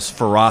eyes, this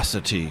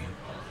ferocity.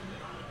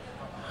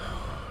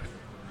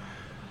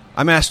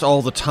 I'm asked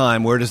all the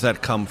time, where does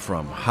that come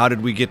from? How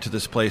did we get to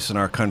this place in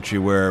our country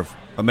where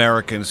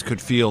Americans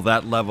could feel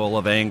that level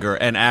of anger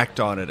and act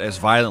on it as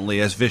violently,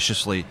 as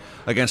viciously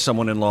against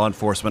someone in law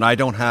enforcement? I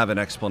don't have an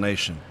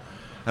explanation.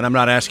 And I'm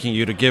not asking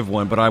you to give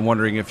one, but I'm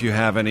wondering if you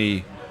have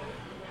any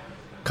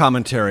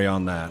commentary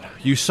on that.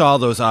 You saw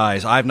those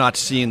eyes. I've not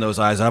seen those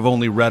eyes. I've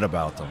only read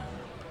about them.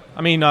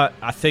 I mean,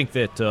 I think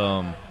that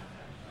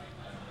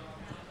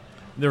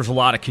there's a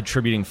lot of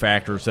contributing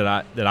factors that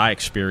I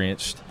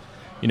experienced.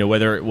 You know,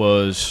 whether it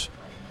was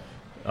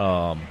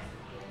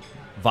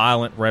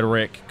violent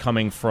rhetoric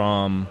coming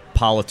from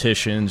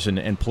politicians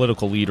and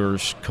political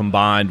leaders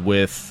combined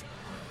with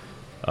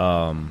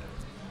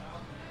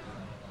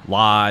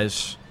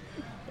lies,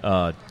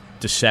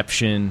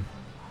 deception.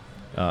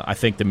 I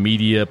think the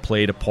media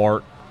played a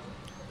part.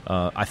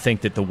 I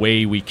think that the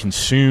way we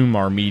consume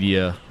our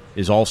media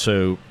is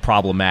also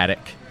problematic.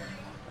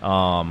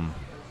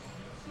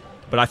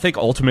 But I think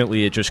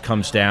ultimately it just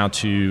comes down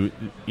to,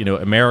 you know,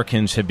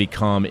 Americans have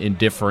become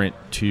indifferent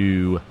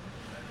to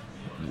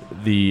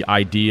the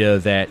idea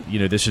that, you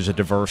know, this is a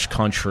diverse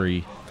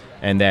country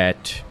and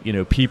that, you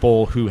know,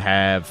 people who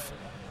have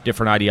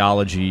different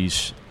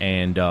ideologies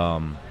and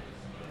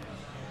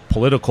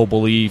political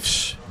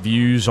beliefs,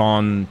 views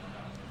on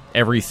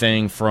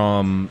everything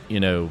from, you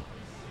know,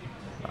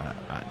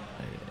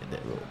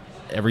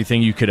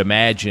 everything you could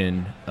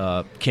imagine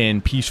can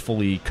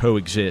peacefully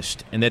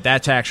coexist, and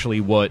that's actually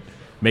what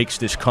makes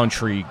this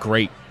country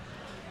great.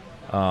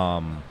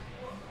 I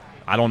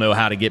don't know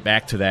how to get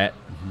back to that,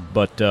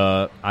 but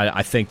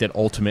I think that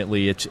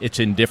ultimately it's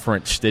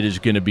indifference that is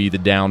going to be the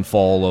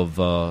downfall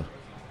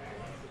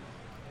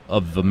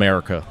of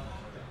America.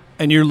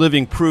 And you're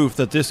living proof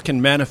that this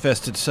can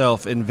manifest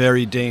itself in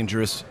very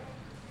dangerous,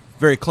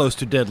 very close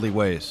to deadly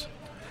ways.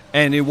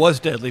 And it was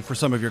deadly for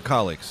some of your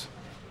colleagues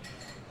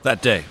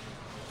that day.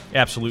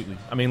 Absolutely.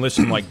 I mean,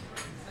 listen, like,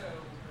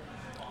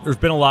 there's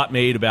been a lot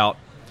made about,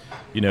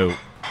 you know,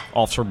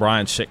 Officer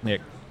Brian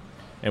Sicknick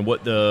and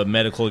what the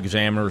medical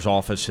examiner's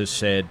office has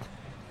said.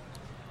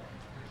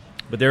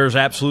 But there is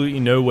absolutely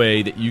no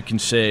way that you can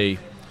say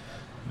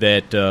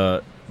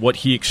that what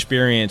he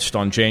experienced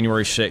on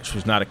January 6th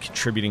was not a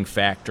contributing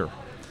factor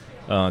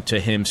to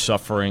him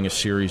suffering a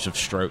series of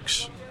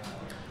strokes.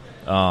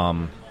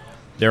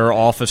 There are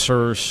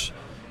officers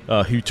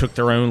who took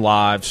their own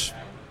lives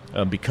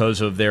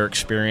because of their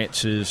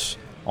experiences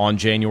on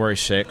January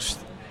 6th.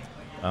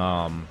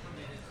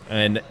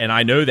 And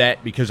I know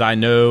that because I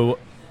know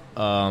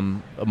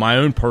my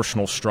own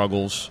personal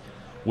struggles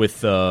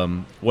with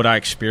what I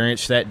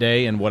experienced that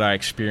day and what I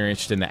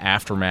experienced in the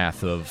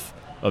aftermath of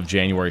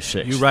January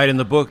 6th. You write in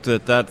the book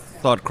that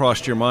thought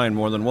crossed your mind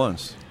more than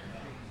once.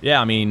 Yeah,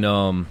 I mean,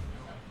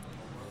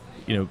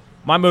 you know,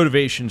 my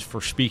motivations for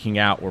speaking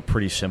out were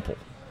pretty simple.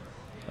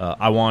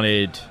 I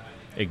wanted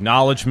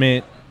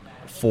acknowledgement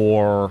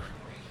for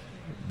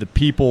the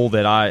people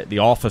the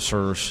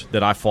officers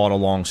that I fought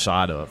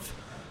alongside of.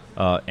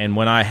 And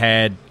when I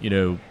had, you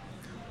know,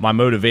 my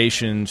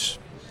motivations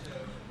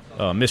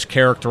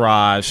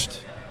mischaracterized,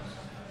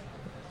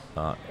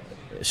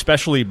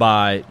 especially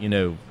by, you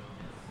know,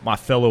 my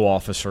fellow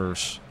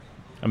officers,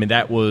 I mean,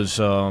 that was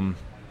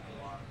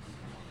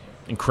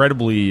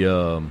incredibly,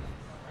 I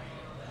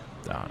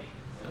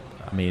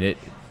mean,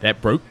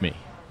 that broke me.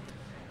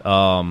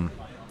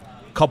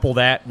 Couple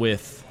that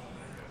with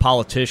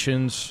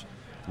politicians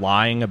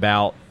lying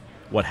about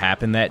what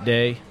happened that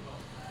day,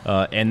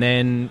 and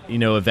then, you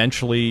know,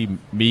 eventually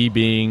me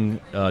being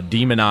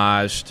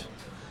demonized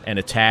and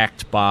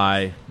attacked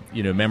by,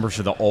 you know, members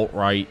of the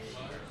alt-right.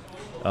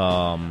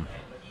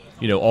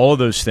 You know, all of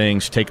those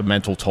things take a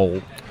mental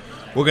toll.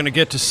 We're going to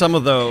get to some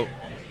of the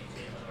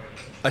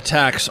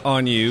attacks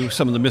on you,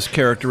 some of the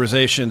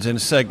mischaracterizations in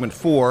segment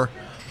 4.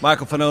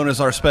 Michael Fanone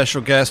is our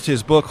special guest.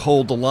 His book,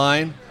 Hold the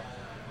Line.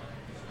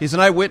 He's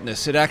an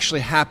eyewitness. It actually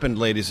happened,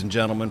 ladies and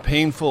gentlemen.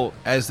 Painful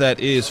as that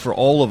is for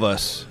all of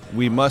us,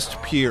 we must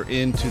peer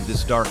into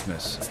this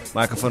darkness.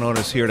 Michael Fanone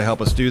is here to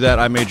help us do that.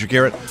 I'm Major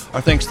Garrett.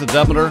 Our thanks to the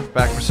Doubler.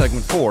 Back for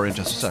segment 4 in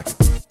just a second.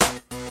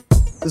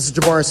 This is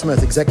Jabari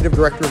Smith, Executive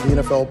Director of the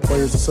NFL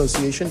Players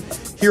Association,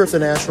 here at the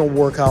National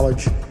War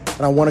College,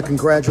 and I want to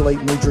congratulate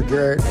Major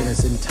Garrett and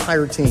his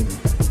entire team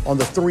on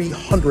the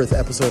 300th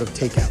episode of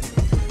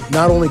Takeout.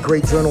 Not only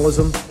great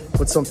journalism,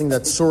 but something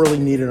that's sorely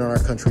needed in our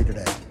country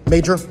today.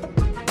 Major,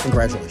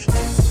 congratulations.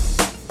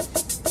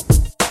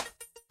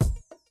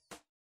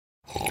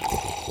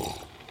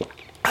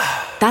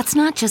 That's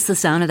not just the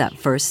sound of that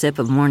first sip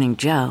of Morning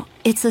Joe.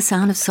 It's the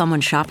sound of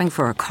someone shopping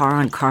for a car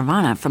on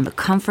Carvana from the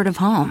comfort of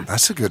home.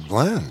 That's a good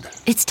blend.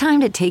 It's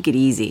time to take it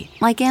easy,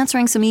 like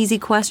answering some easy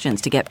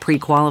questions to get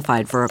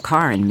pre-qualified for a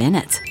car in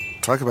minutes.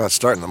 Talk about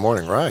starting the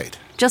morning right.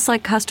 Just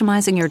like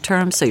customizing your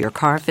terms so your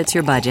car fits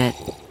your budget.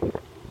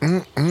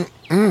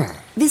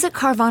 Visit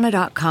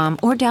Carvana.com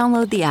or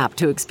download the app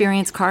to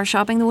experience car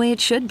shopping the way it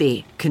should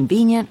be.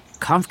 Convenient,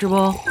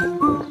 comfortable.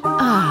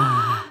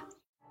 Ah.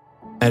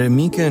 At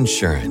Amica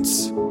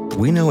Insurance,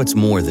 we know it's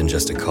more than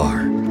just a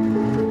car.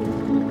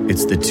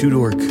 It's the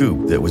two-door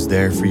coupe that was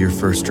there for your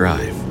first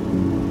drive.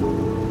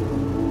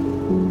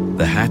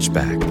 The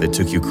hatchback that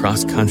took you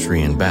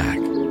cross-country and back.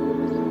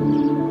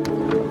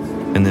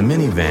 And the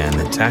minivan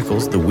that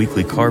tackles the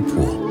weekly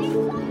carpool.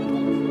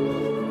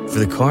 For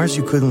the cars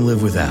you couldn't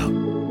live without,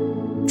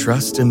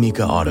 trust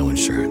Amica Auto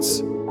Insurance.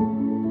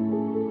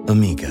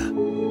 Amica.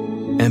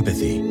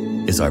 Empathy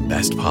is our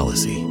best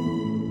policy.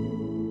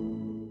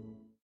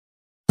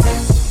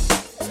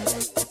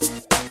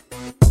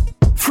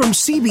 From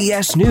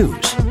CBS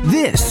News,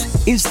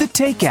 this is The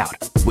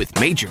Takeout with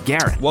Major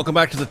Garrett. Welcome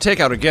back to The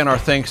Takeout. Again, our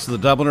thanks to the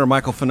Dubliner.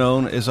 Michael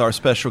Fanone is our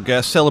special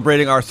guest,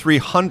 celebrating our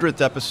 300th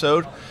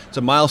episode. It's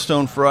a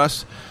milestone for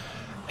us.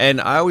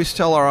 And I always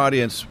tell our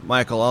audience,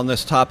 Michael, on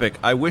this topic,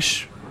 I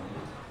wish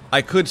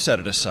I could set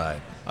it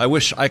aside. I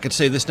wish I could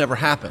say this never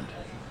happened.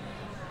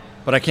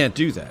 But I can't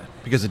do that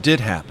because it did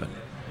happen.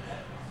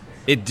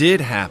 It did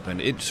happen.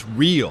 It's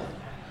real.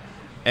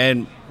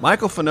 And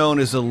Michael Fanone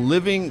is a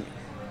living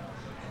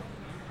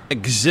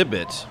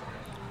exhibit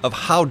of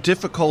how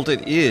difficult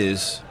it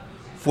is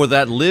for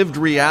that lived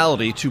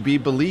reality to be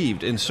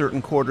believed in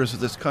certain quarters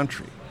of this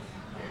country.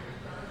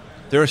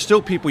 There are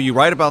still people, you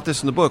write about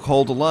this in the book,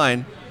 Hold the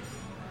Line,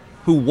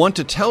 who want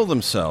to tell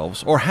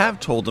themselves or have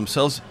told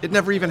themselves it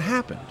never even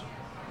happened.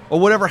 Or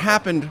whatever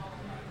happened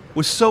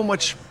was so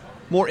much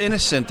more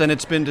innocent than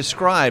it's been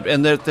described,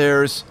 and that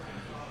there's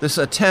this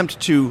attempt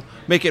to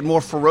make it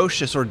more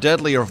ferocious or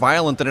deadly or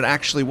violent than it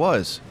actually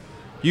was.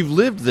 You've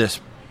lived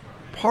this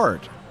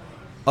part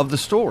of the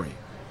story.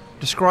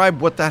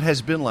 Describe what that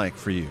has been like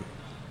for you.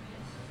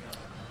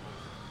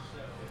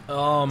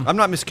 I'm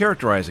not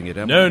mischaracterizing it,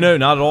 am I? No,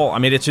 not at all. I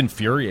mean, it's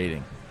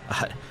infuriating.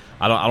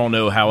 I don't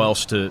know how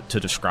else to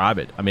describe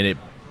it. I mean, it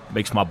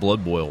makes my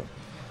blood boil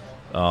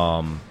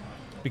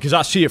because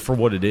I see it for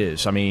what it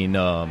is. I mean,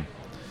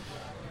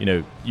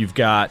 you've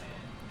got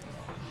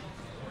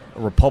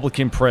a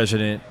Republican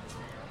president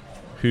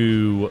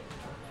who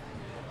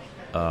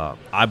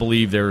I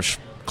believe there's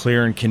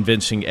clear and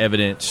convincing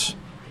evidence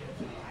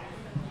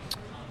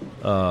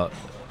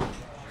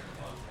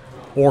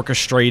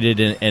orchestrated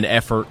an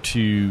effort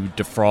to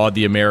defraud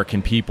the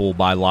American people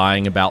by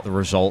lying about the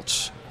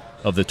results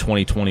of the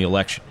 2020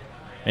 election.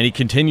 And he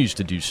continues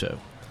to do so.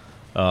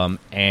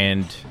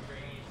 And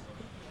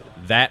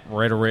that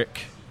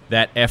rhetoric,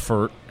 that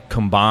effort,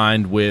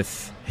 combined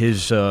with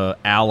his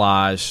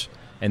allies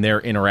and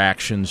their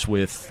interactions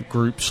with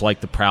groups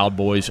like the Proud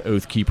Boys,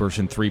 Oath Keepers,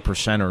 and Three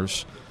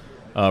Percenters,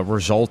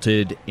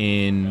 resulted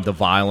in the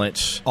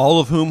violence. All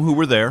of whom who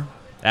were there.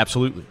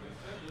 Absolutely.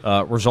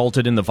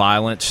 Resulted in the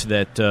violence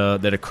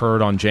that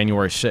occurred on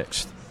January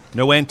 6th.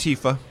 No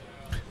Antifa.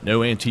 No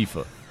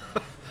Antifa.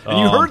 And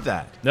you heard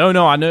that? No,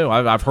 I know.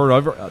 I've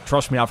heard.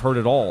 Trust me, I've heard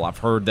it all. I've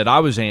heard that I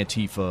was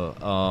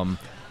Antifa.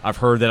 I've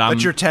heard that I'm.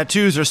 But your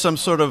tattoos are some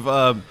sort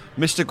of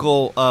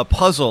mystical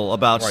puzzle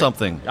about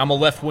something. I'm a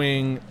left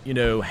wing,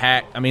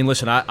 hack. I mean,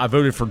 listen, I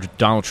voted for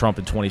Donald Trump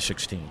in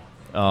 2016.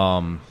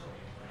 I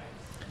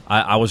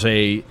was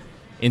a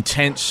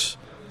intense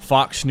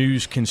Fox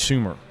News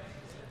consumer.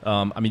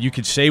 I mean, you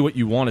could say what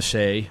you want to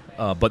say,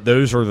 but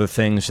those are the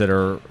things that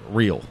are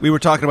real. We were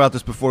talking about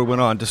this before we went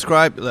on.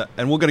 Describe,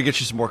 and we're going to get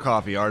you some more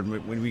coffee,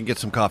 Arden, when we can get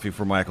some coffee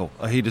for Michael.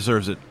 He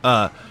deserves it.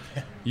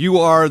 You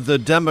are the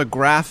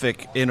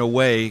demographic, in a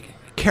way,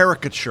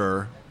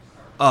 caricature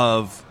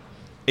of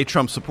a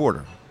Trump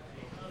supporter.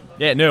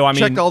 Yeah, no, I mean...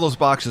 Check all those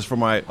boxes for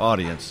my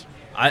audience.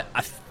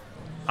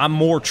 I'm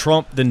more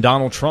Trump than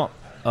Donald Trump.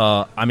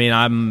 I mean,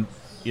 I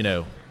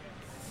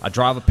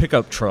drive a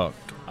pickup truck.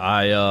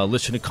 I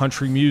listen to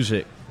country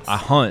music. I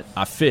hunt.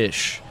 I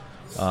fish.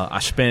 I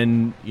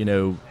spend,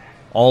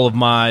 all of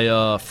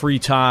my free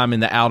time in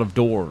the out of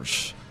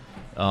doors.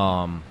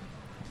 Humble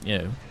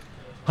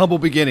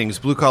beginnings,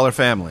 blue-collar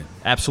family.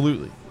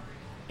 Absolutely.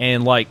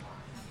 And,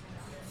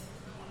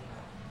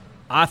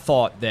 I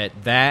thought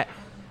that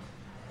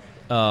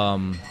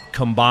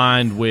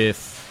combined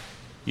with,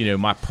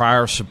 my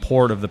prior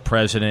support of the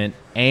president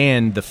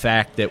and the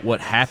fact that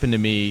what happened to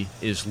me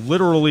is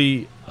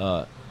literally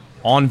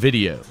on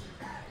video.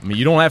 I mean,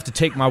 you don't have to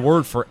take my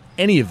word for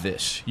any of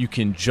this. You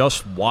can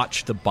just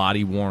watch the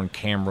body-worn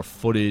camera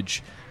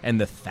footage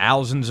and the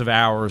thousands of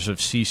hours of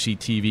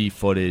CCTV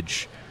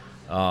footage.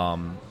 I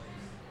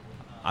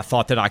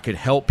thought that I could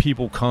help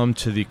people come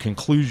to the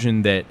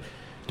conclusion that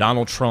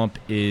Donald Trump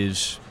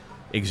is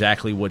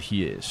exactly what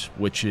he is,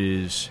 which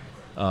is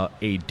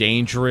a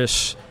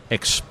dangerous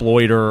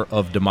exploiter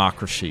of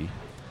democracy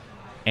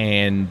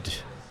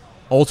and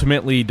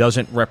ultimately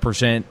doesn't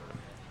represent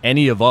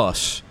any of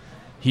us.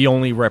 He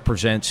only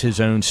represents his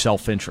own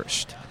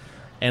self-interest,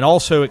 and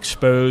also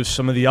expose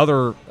some of the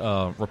other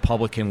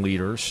Republican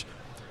leaders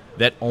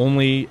that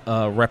only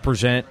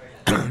represent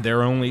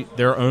their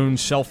own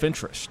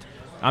self-interest.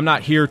 I'm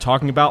not here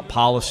talking about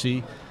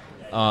policy.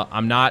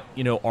 I'm not,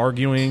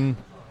 arguing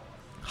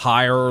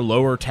higher or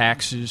lower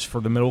taxes for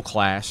the middle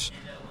class.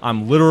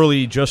 I'm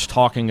literally just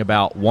talking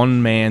about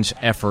one man's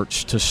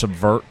efforts to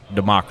subvert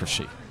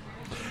democracy.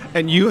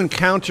 And you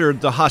encountered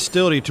the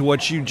hostility to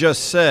what you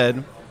just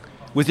said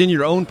within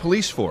your own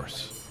police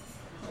force.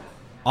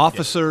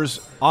 Officers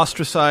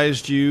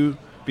ostracized you,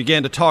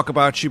 began to talk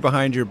about you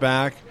behind your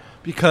back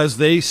because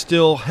they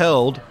still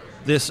held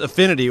this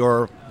affinity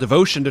or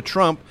devotion to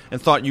Trump and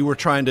thought you were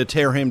trying to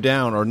tear him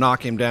down or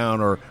knock him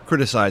down or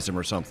criticize him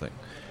or something.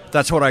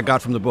 That's what I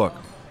got from the book.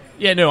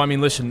 Yeah, no, I mean,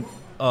 listen,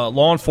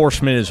 law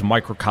enforcement is a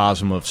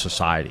microcosm of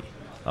society.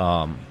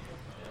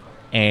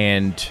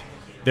 And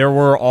there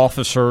were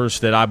officers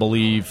that I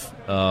believe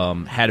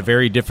had a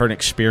very different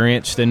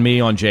experience than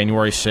me on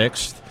January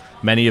 6th.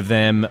 Many of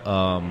them,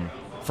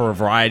 for a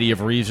variety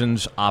of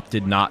reasons,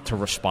 opted not to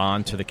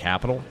respond to the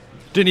Capitol.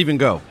 Didn't even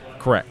go.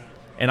 Correct.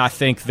 And I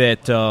think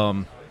that,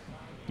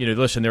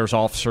 listen, there's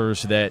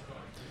officers that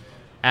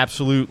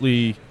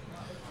absolutely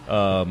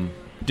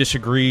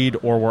disagreed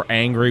or were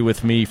angry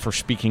with me for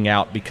speaking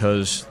out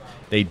because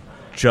they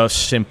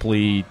just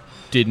simply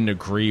didn't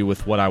agree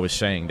with what I was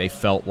saying. They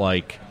felt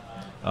like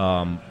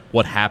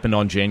what happened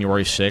on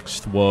January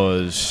 6th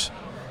was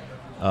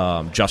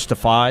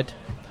justified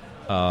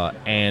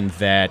and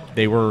that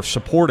they were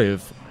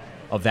supportive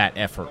of that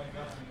effort.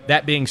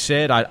 That being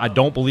said, I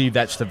don't believe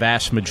that's the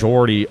vast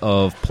majority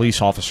of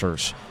police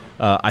officers.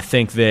 I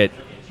think that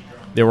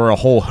there were a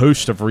whole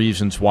host of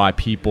reasons why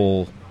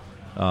people,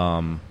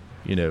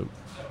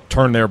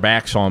 turned their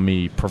backs on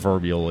me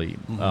proverbially.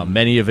 Mm-hmm.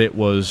 Many of it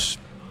was,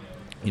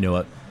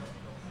 a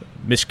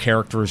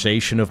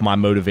mischaracterization of my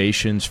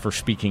motivations for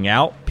speaking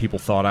out. People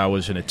thought I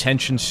was an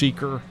attention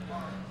seeker.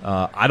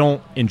 I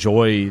don't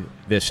enjoy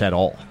this at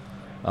all.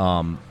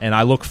 And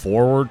I look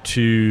forward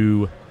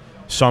to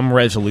some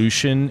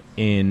resolution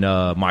in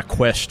my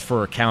quest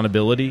for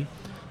accountability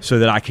so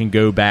that I can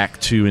go back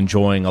to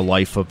enjoying a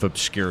life of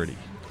obscurity.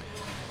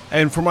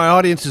 And for my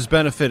audience's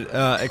benefit,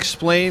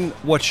 explain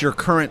what your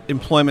current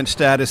employment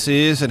status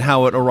is and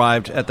how it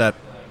arrived at that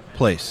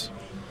place.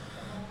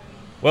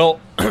 Well,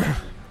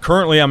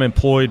 currently I'm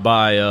employed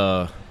by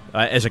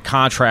as a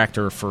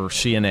contractor for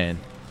CNN.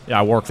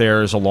 I work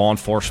there as a law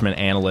enforcement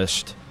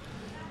analyst.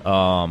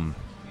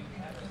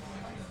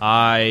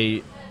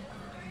 I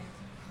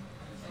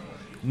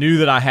knew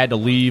that I had to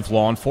leave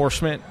law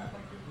enforcement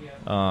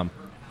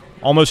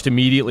almost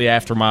immediately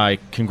after my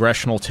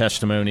congressional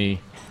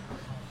testimony.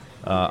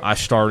 I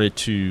started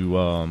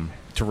to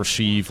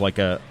receive like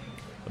a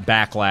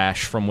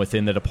backlash from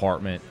within the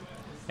department,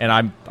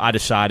 and I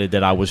decided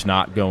that I was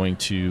not going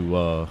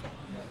to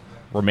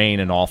remain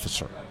an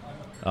officer.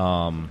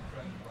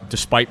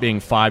 Despite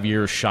being 5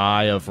 years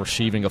shy of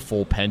receiving a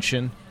full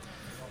pension,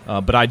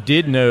 but I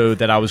did know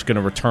that I was going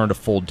to return to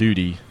full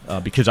duty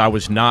because I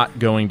was not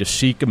going to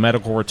seek a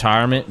medical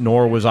retirement,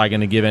 nor was I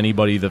going to give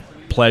anybody the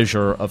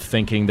pleasure of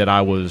thinking that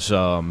I was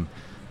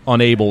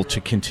unable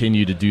to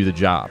continue to do the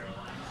job.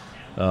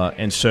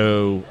 And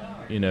so,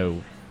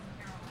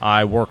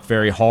 I worked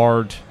very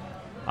hard.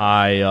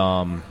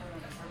 I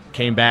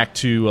came back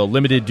to a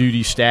limited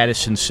duty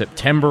status in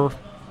September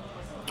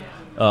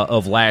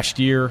of last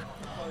year.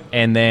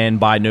 And then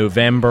by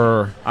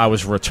November, I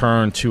was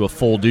returned to a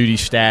full duty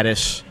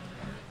status.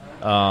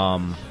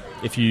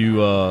 If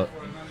you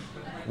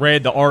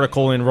read the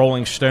article in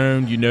Rolling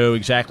Stone, you know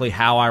exactly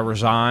how I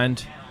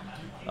resigned.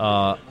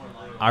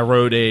 I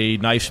wrote a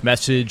nice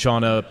message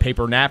on a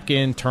paper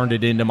napkin, turned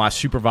it into my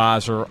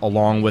supervisor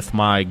along with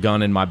my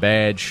gun and my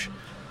badge,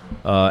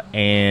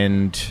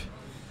 and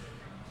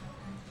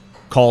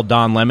called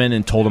Don Lemon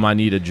and told him I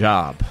need a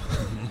job.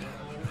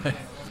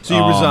 So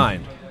you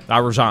resigned? I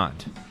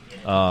resigned.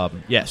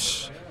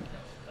 Yes.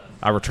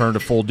 I returned to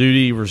full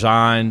duty,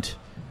 resigned,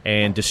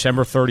 and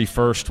December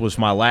 31st was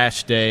my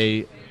last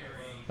day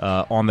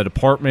on the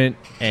department,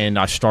 and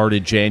I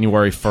started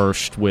January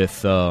 1st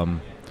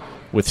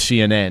with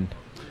CNN.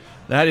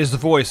 That is the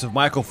voice of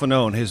Michael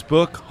Fanone. His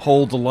book,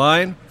 Hold the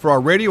Line. For our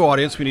radio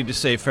audience, we need to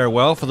say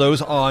farewell. For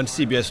those on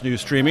CBS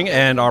News streaming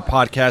and our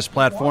podcast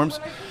platforms,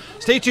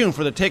 stay tuned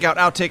for the Takeout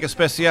Outtake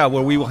Especial,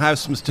 where we will have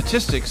some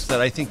statistics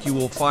that I think you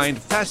will find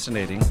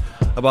fascinating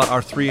about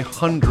our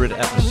 300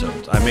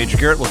 episodes. I'm Major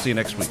Garrett. We'll see you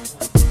next week.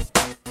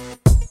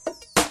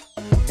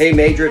 Hey,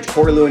 Major, it's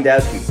Corey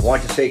Lewandowski. I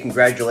want to say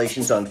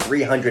congratulations on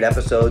 300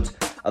 episodes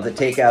of The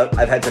Takeout.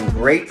 I've had some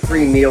great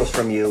free meals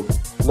from you.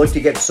 Look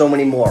to get so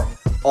many more.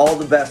 All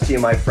the best to you,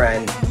 my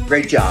friend.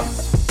 Great job.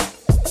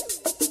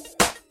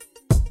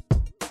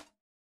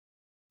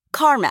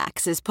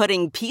 CarMax is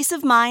putting peace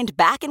of mind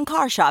back in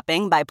car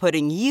shopping by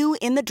putting you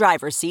in the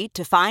driver's seat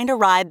to find a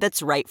ride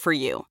that's right for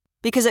you.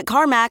 Because at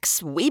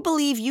CarMax, we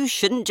believe you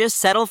shouldn't just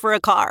settle for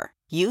a car.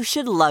 You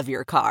should love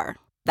your car.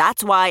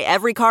 That's why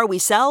every car we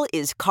sell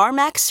is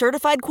CarMax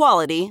certified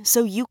quality,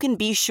 so you can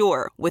be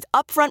sure with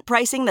upfront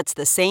pricing that's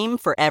the same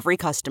for every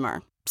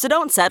customer. So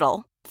don't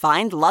settle.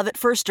 Find love at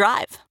first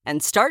drive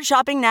and start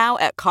shopping now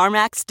at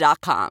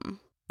CarMax.com.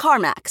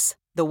 CarMax,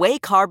 the way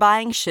car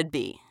buying should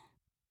be.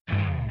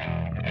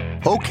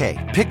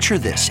 Okay, picture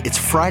this. It's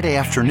Friday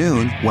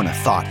afternoon when a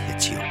thought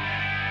hits you.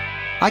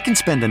 I can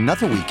spend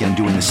another weekend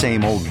doing the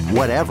same old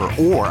whatever,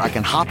 or I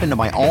can hop into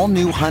my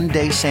all-new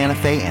Hyundai Santa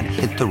Fe and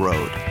hit the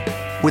road.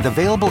 With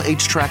available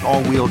H-Track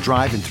all-wheel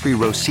drive and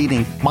 3-row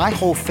seating, my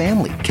whole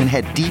family can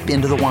head deep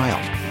into the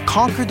wild.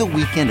 Conquer the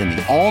weekend in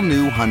the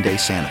all-new Hyundai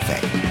Santa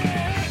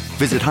Fe.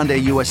 Visit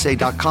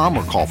HyundaiUSA.com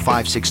or call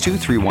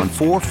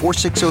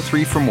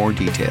 562-314-4603 for more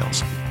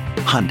details.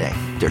 Hyundai,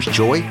 there's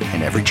joy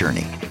in every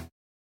journey.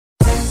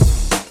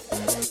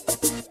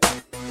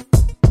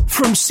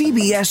 From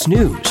CBS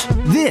News,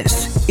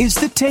 this is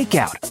The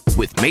Takeout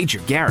with Major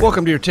Garrett.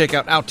 Welcome to your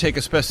Takeout Outtake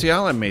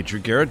Especial. I'm Major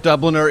Garrett.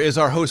 Dubliner is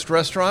our host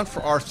restaurant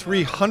for our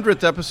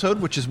 300th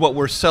episode, which is what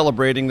we're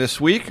celebrating this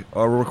week.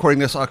 We're recording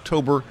this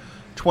October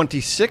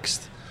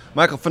 26th.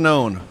 Michael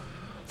Fanone,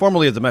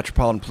 formerly of the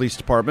Metropolitan Police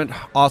Department,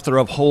 author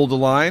of Hold the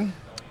Line,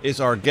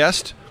 is our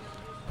guest.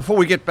 Before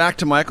we get back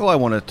to Michael, I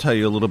want to tell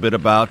you a little bit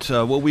about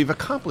what we've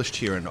accomplished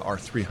here in our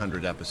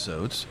 300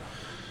 episodes.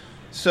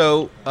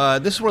 So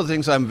this is one of the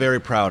things I'm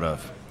very proud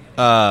of.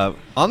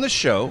 On the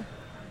show,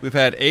 we've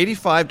had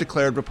 85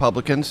 declared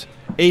Republicans,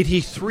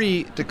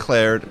 83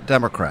 declared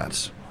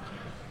Democrats.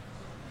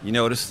 You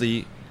notice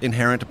the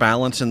inherent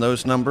balance in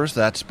those numbers?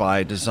 That's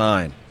by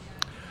design.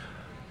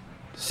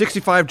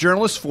 65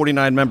 journalists,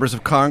 49 members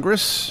of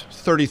Congress,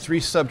 33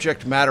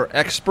 subject matter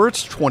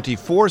experts,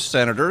 24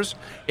 senators,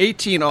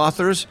 18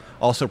 authors,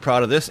 also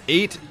proud of this,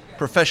 8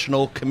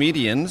 professional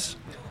comedians,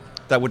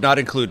 that would not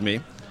include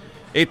me,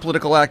 8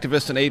 political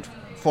activists, and 8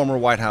 former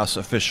White House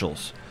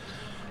officials.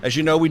 As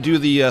you know, we do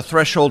the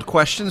threshold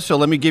questions, so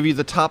let me give you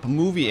the top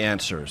movie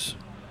answers.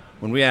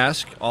 When we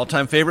ask,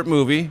 all-time favorite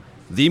movie,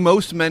 the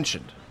most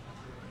mentioned,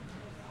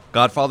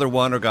 Godfather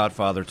 1 or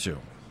Godfather 2.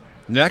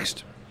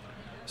 Next,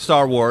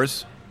 Star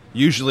Wars,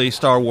 usually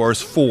Star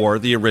Wars 4,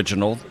 the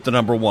original, the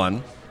number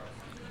 1.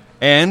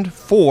 And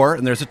 4,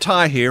 and there's a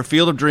tie here,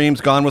 Field of Dreams,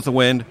 Gone with the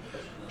Wind,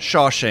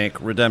 Shawshank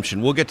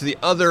Redemption. We'll get to the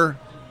other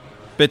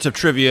bits of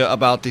trivia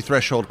about the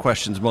threshold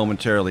questions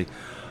momentarily.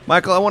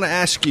 Michael, I want to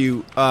ask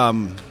you,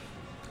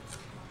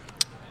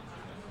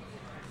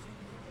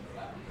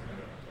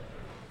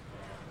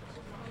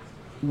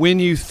 when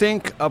you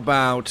think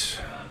about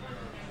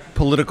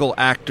political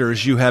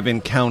actors you have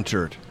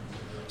encountered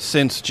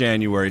since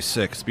January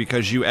 6th,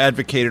 because you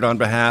advocated on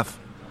behalf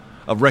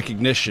of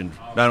recognition,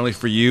 not only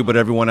for you, but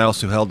everyone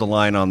else who held the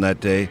line on that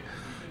day,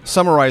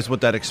 summarize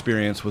what that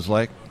experience was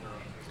like.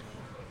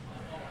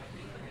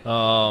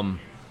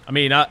 I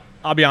mean,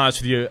 I'll be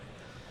honest with you,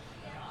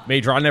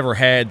 Major, I never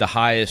had the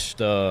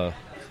highest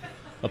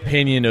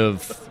opinion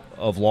of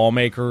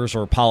lawmakers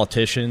or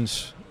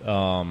politicians.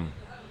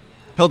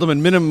 Held them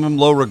in minimum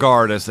low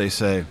regard, as they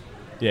say.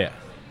 Yeah.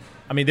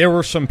 I mean, there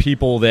were some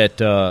people that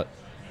the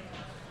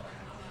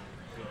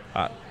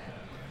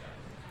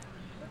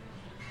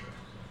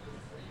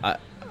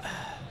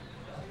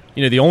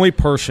only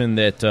person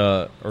that,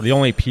 or the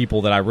only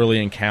people that I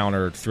really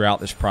encountered throughout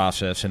this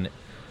process, and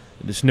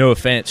there's no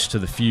offense to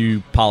the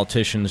few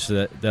politicians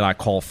that I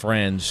call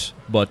friends,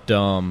 but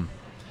the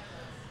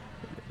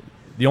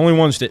only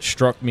ones that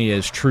struck me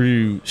as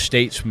true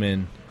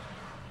statesmen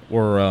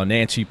were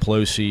Nancy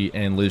Pelosi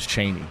and Liz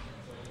Cheney.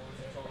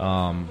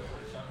 I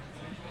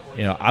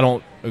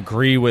don't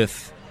agree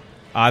with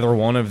either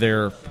one of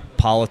their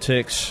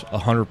politics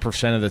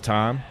 100% of the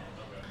time,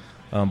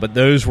 but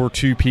those were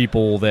two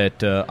people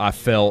that I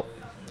felt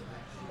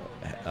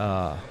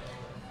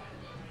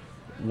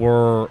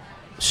were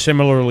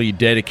similarly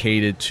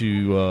dedicated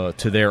to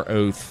their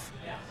oath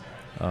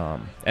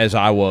as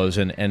I was,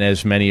 and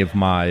as many of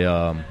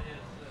my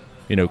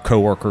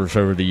coworkers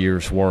over the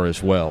years were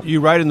as well.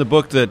 You write in the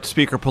book that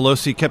Speaker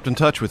Pelosi kept in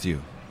touch with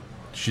you.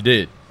 She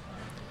did.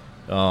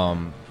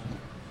 In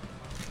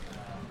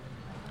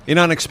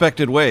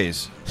unexpected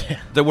ways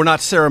that were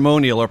not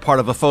ceremonial or part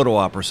of a photo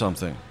op or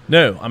something.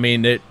 No, I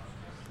mean,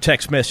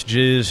 text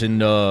messages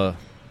and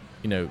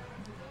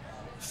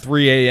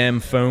 3 a.m.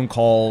 phone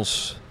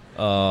calls,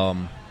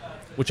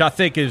 which I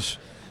think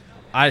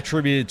I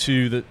attributed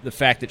to the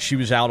fact that she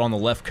was out on the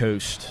left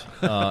coast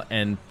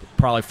and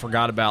probably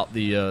forgot about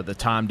the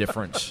time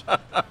difference.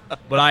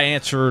 But I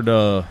answered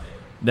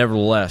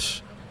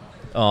nevertheless.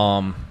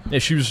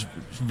 She was a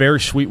very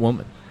sweet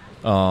woman,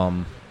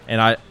 and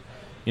I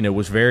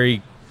was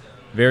very,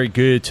 very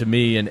good to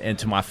me and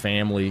to my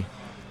family,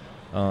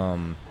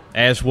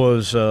 as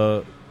was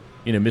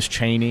Miss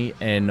Cheney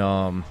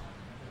and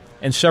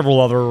several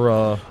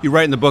other. You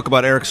write in the book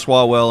about Eric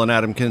Swalwell and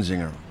Adam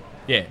Kinzinger.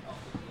 Yeah,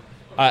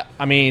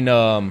 I mean,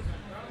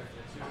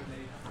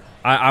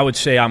 I would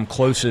say I'm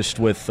closest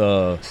with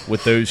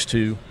those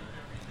two.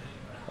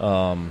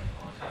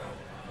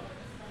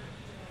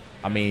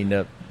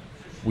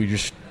 We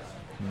just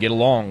get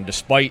along,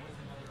 despite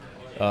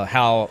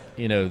how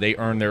they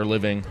earn their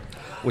living,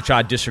 which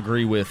I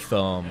disagree with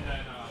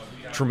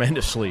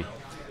tremendously.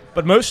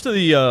 But most of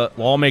the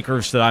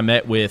lawmakers that I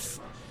met with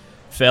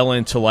fell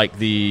into like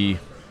the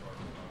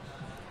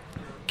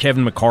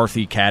Kevin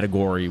McCarthy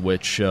category,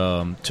 which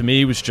to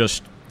me was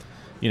just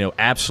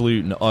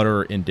absolute and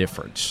utter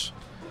indifference.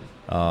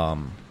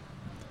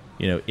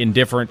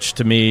 Indifference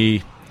to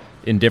me,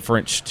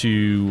 indifference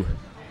to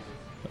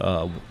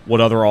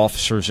what other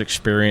officers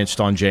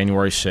experienced on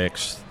January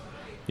 6th.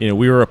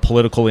 We were a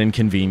political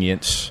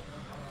inconvenience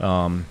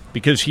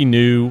because he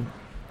knew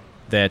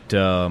that,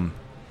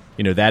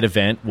 that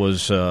event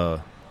was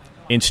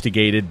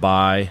instigated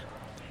by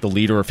the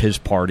leader of his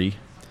party,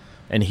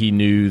 and he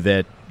knew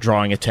that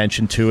drawing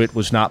attention to it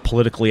was not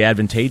politically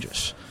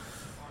advantageous.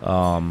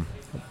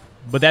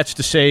 But that's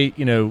to say,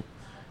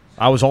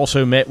 I was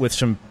also met with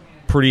some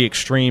pretty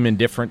extreme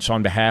indifference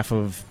on behalf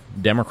of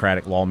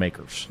Democratic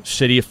lawmakers,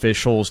 city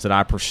officials that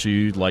I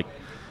pursued, like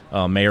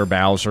Mayor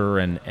Bowser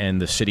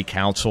and the city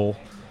council.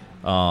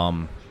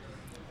 They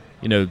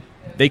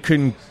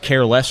couldn't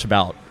care less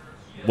about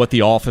what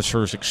the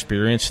officers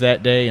experienced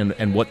that day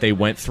and what they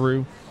went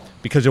through,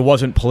 because it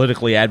wasn't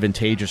politically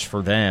advantageous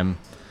for them,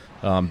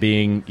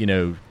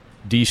 being,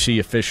 D.C.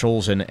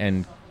 officials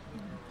and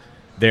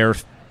their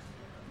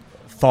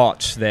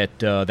thoughts that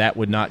that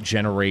would not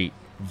generate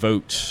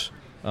votes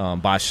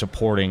by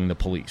supporting the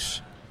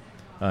police.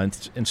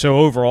 And so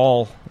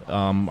overall,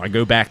 I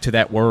go back to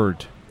that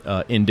word,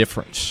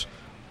 indifference.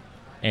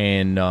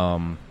 And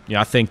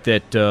I think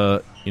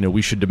that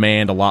we should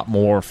demand a lot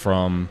more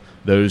from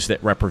those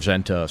that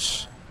represent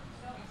us.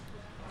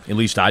 At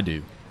least I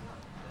do.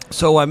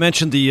 So I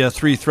mentioned the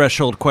 3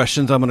 threshold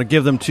questions. I'm going to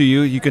give them to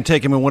you. You can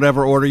take them in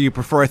whatever order you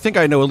prefer. I think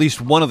I know at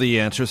least one of the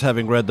answers,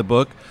 having read the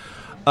book.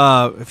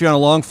 If you're on a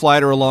long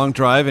flight or a long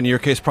drive, in your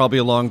case probably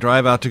a long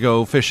drive out to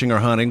go fishing or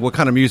hunting, what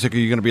kind of music are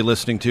you going to be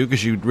listening to,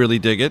 because you really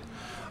dig it?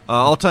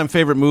 All-time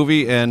favorite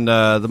movie and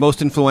the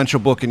most influential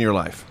book in your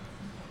life?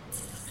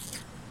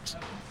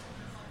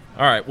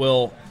 All right,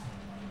 well,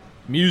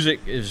 music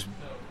is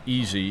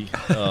easy.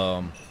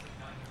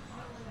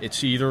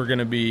 It's either going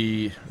to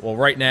be, well,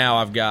 right now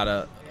I've got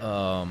a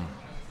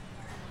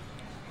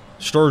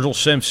Sturgill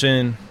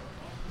Simpson,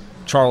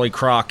 Charlie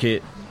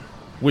Crockett,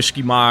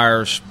 Whiskey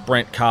Myers,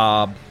 Brent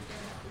Cobb,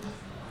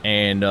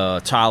 and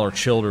Tyler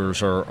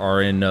Childers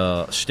are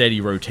in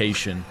steady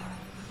rotation.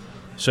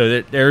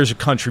 So there's a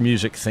country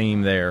music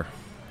theme there.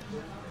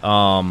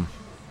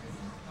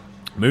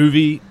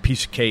 Movie,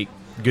 piece of cake,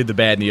 Good, the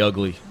Bad, and the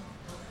Ugly.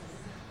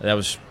 That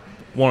was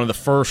one of the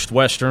first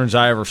Westerns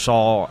I ever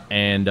saw,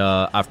 and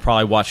I've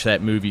probably watched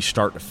that movie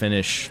start to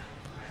finish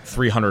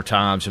 300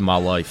 times in my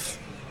life.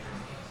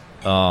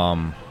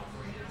 Book.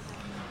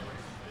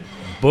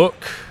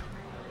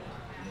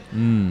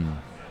 It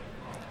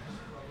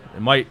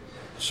might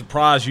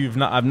surprise you.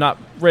 I've not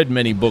read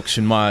many books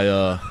in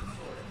my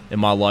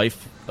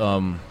life,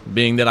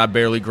 being that I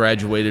barely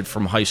graduated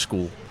from high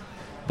school.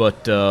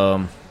 But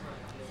I'll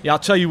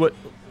tell you what.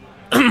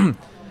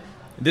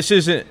 This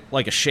isn't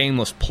like a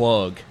shameless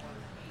plug,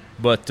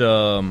 but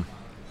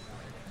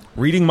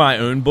reading my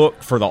own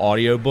book for the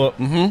audiobook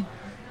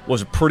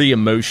was a pretty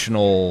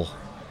emotional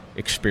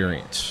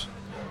experience.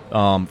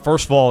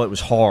 First of all, it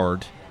was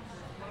hard.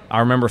 I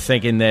remember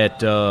thinking that,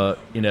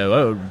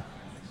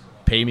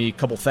 pay me a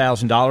couple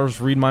 $1,000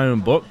 to read my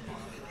own book,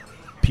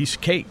 piece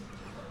of cake.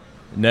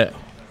 No,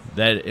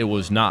 that it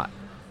was not.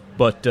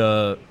 But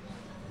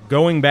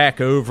going back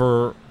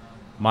over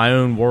my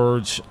own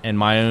words and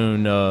my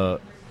own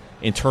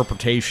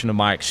interpretation of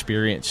my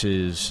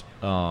experiences,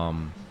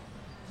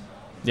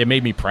 it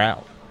made me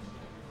proud.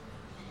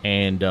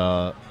 And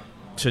to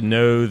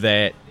know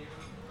that,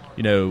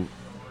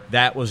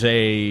 that was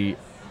a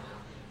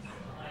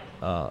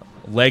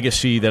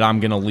legacy that I'm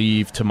going to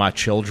leave to my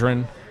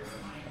children,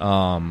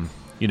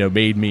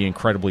 made me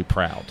incredibly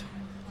proud.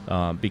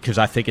 Because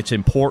I think it's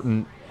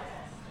important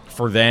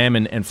for them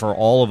and for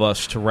all of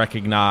us to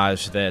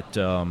recognize that,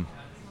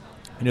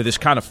 this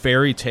kind of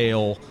fairy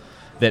tale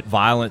that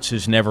violence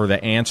is never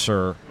the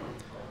answer,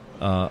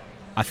 I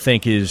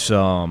think is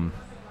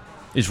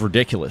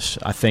ridiculous.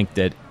 I think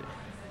that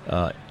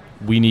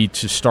we need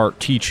to start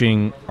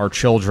teaching our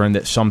children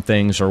that some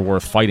things are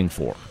worth fighting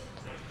for.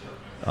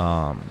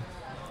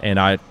 And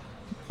I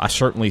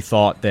certainly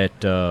thought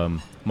that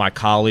my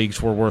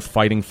colleagues were worth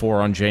fighting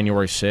for on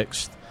January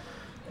 6th,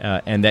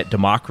 and that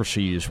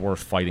democracy is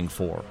worth fighting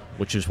for,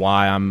 which is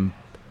why I'm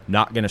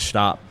not going to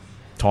stop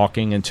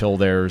talking until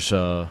there's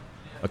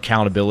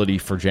accountability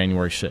for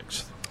January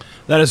 6th.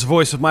 That is the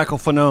voice of Michael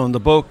Fanone. The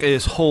book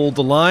is Hold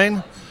the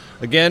Line.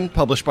 Again,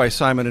 published by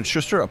Simon &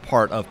 Schuster, a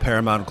part of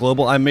Paramount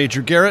Global. I'm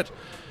Major Garrett.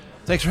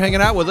 Thanks for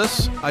hanging out with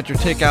us at your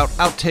Takeout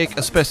Outtake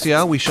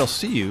Especial. We shall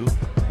see you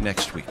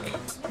next week.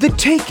 The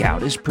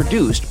Takeout is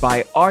produced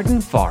by Arden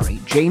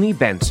Fari, Jamie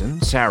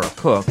Benson, Sarah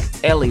Cook,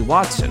 Ellie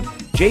Watson,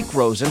 Jake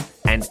Rosen,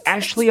 and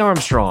Ashley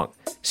Armstrong.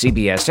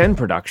 CBSN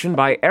production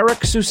by Eric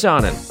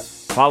Susanen.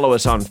 Follow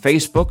us on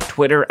Facebook,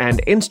 Twitter,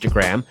 and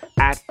Instagram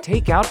at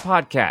Takeout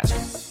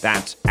Podcast.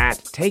 That's at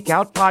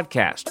Takeout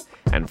Podcast.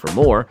 And for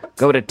more,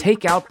 go to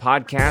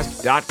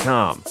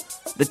takeoutpodcast.com.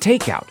 The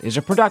Takeout is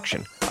a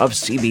production of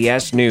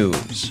CBS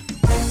News.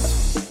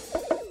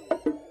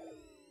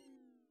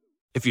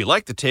 If you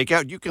like The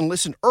Takeout, you can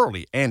listen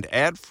early and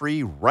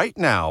ad-free right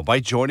now by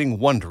joining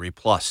Wondery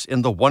Plus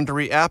in the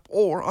Wondery app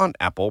or on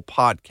Apple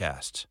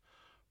Podcasts.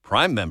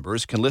 Prime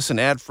members can listen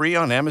ad-free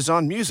on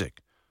Amazon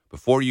Music.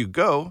 Before you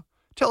go,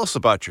 Tell us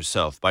about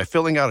yourself by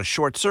filling out a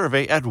short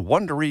survey at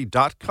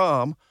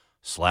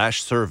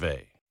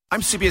Wondery.com/survey.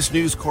 I'm CBS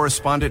News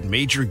correspondent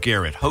Major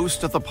Garrett,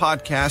 host of the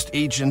podcast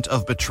Agent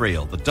of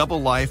Betrayal, The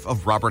Double Life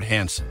of Robert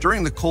Hanssen.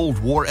 During the Cold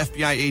War,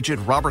 FBI agent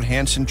Robert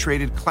Hanssen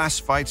traded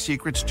classified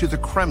secrets to the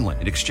Kremlin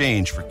in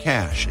exchange for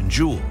cash and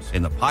jewels.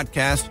 In the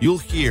podcast, you'll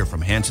hear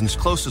from Hanssen's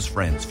closest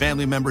friends,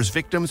 family members,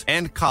 victims,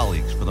 and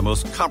colleagues for the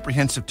most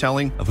comprehensive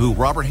telling of who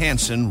Robert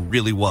Hanssen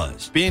really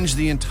was. Binge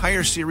the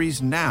entire series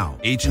now.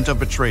 Agent of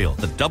Betrayal,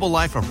 The Double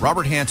Life of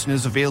Robert Hanssen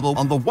is available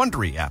on the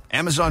Wondery app,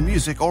 Amazon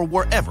Music, or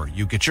wherever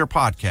you get your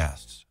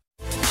podcasts.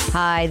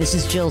 Hi, this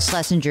is Jill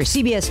Schlesinger,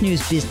 CBS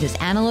News business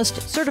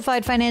analyst,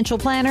 certified financial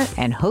planner,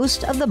 and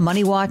host of the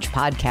Money Watch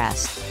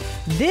podcast.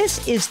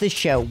 This is the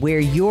show where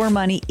your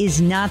money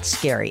is not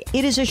scary.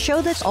 It is a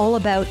show that's all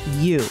about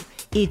you.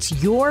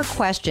 It's your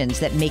questions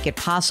that make it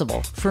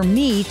possible for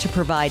me to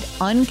provide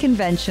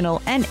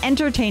unconventional and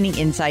entertaining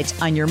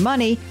insights on your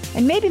money,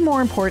 and maybe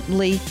more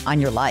importantly,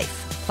 on your life.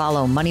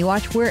 Follow Money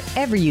Watch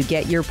wherever you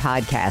get your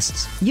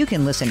podcasts. You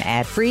can listen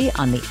ad-free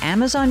on the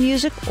Amazon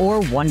Music or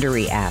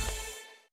Wondery app.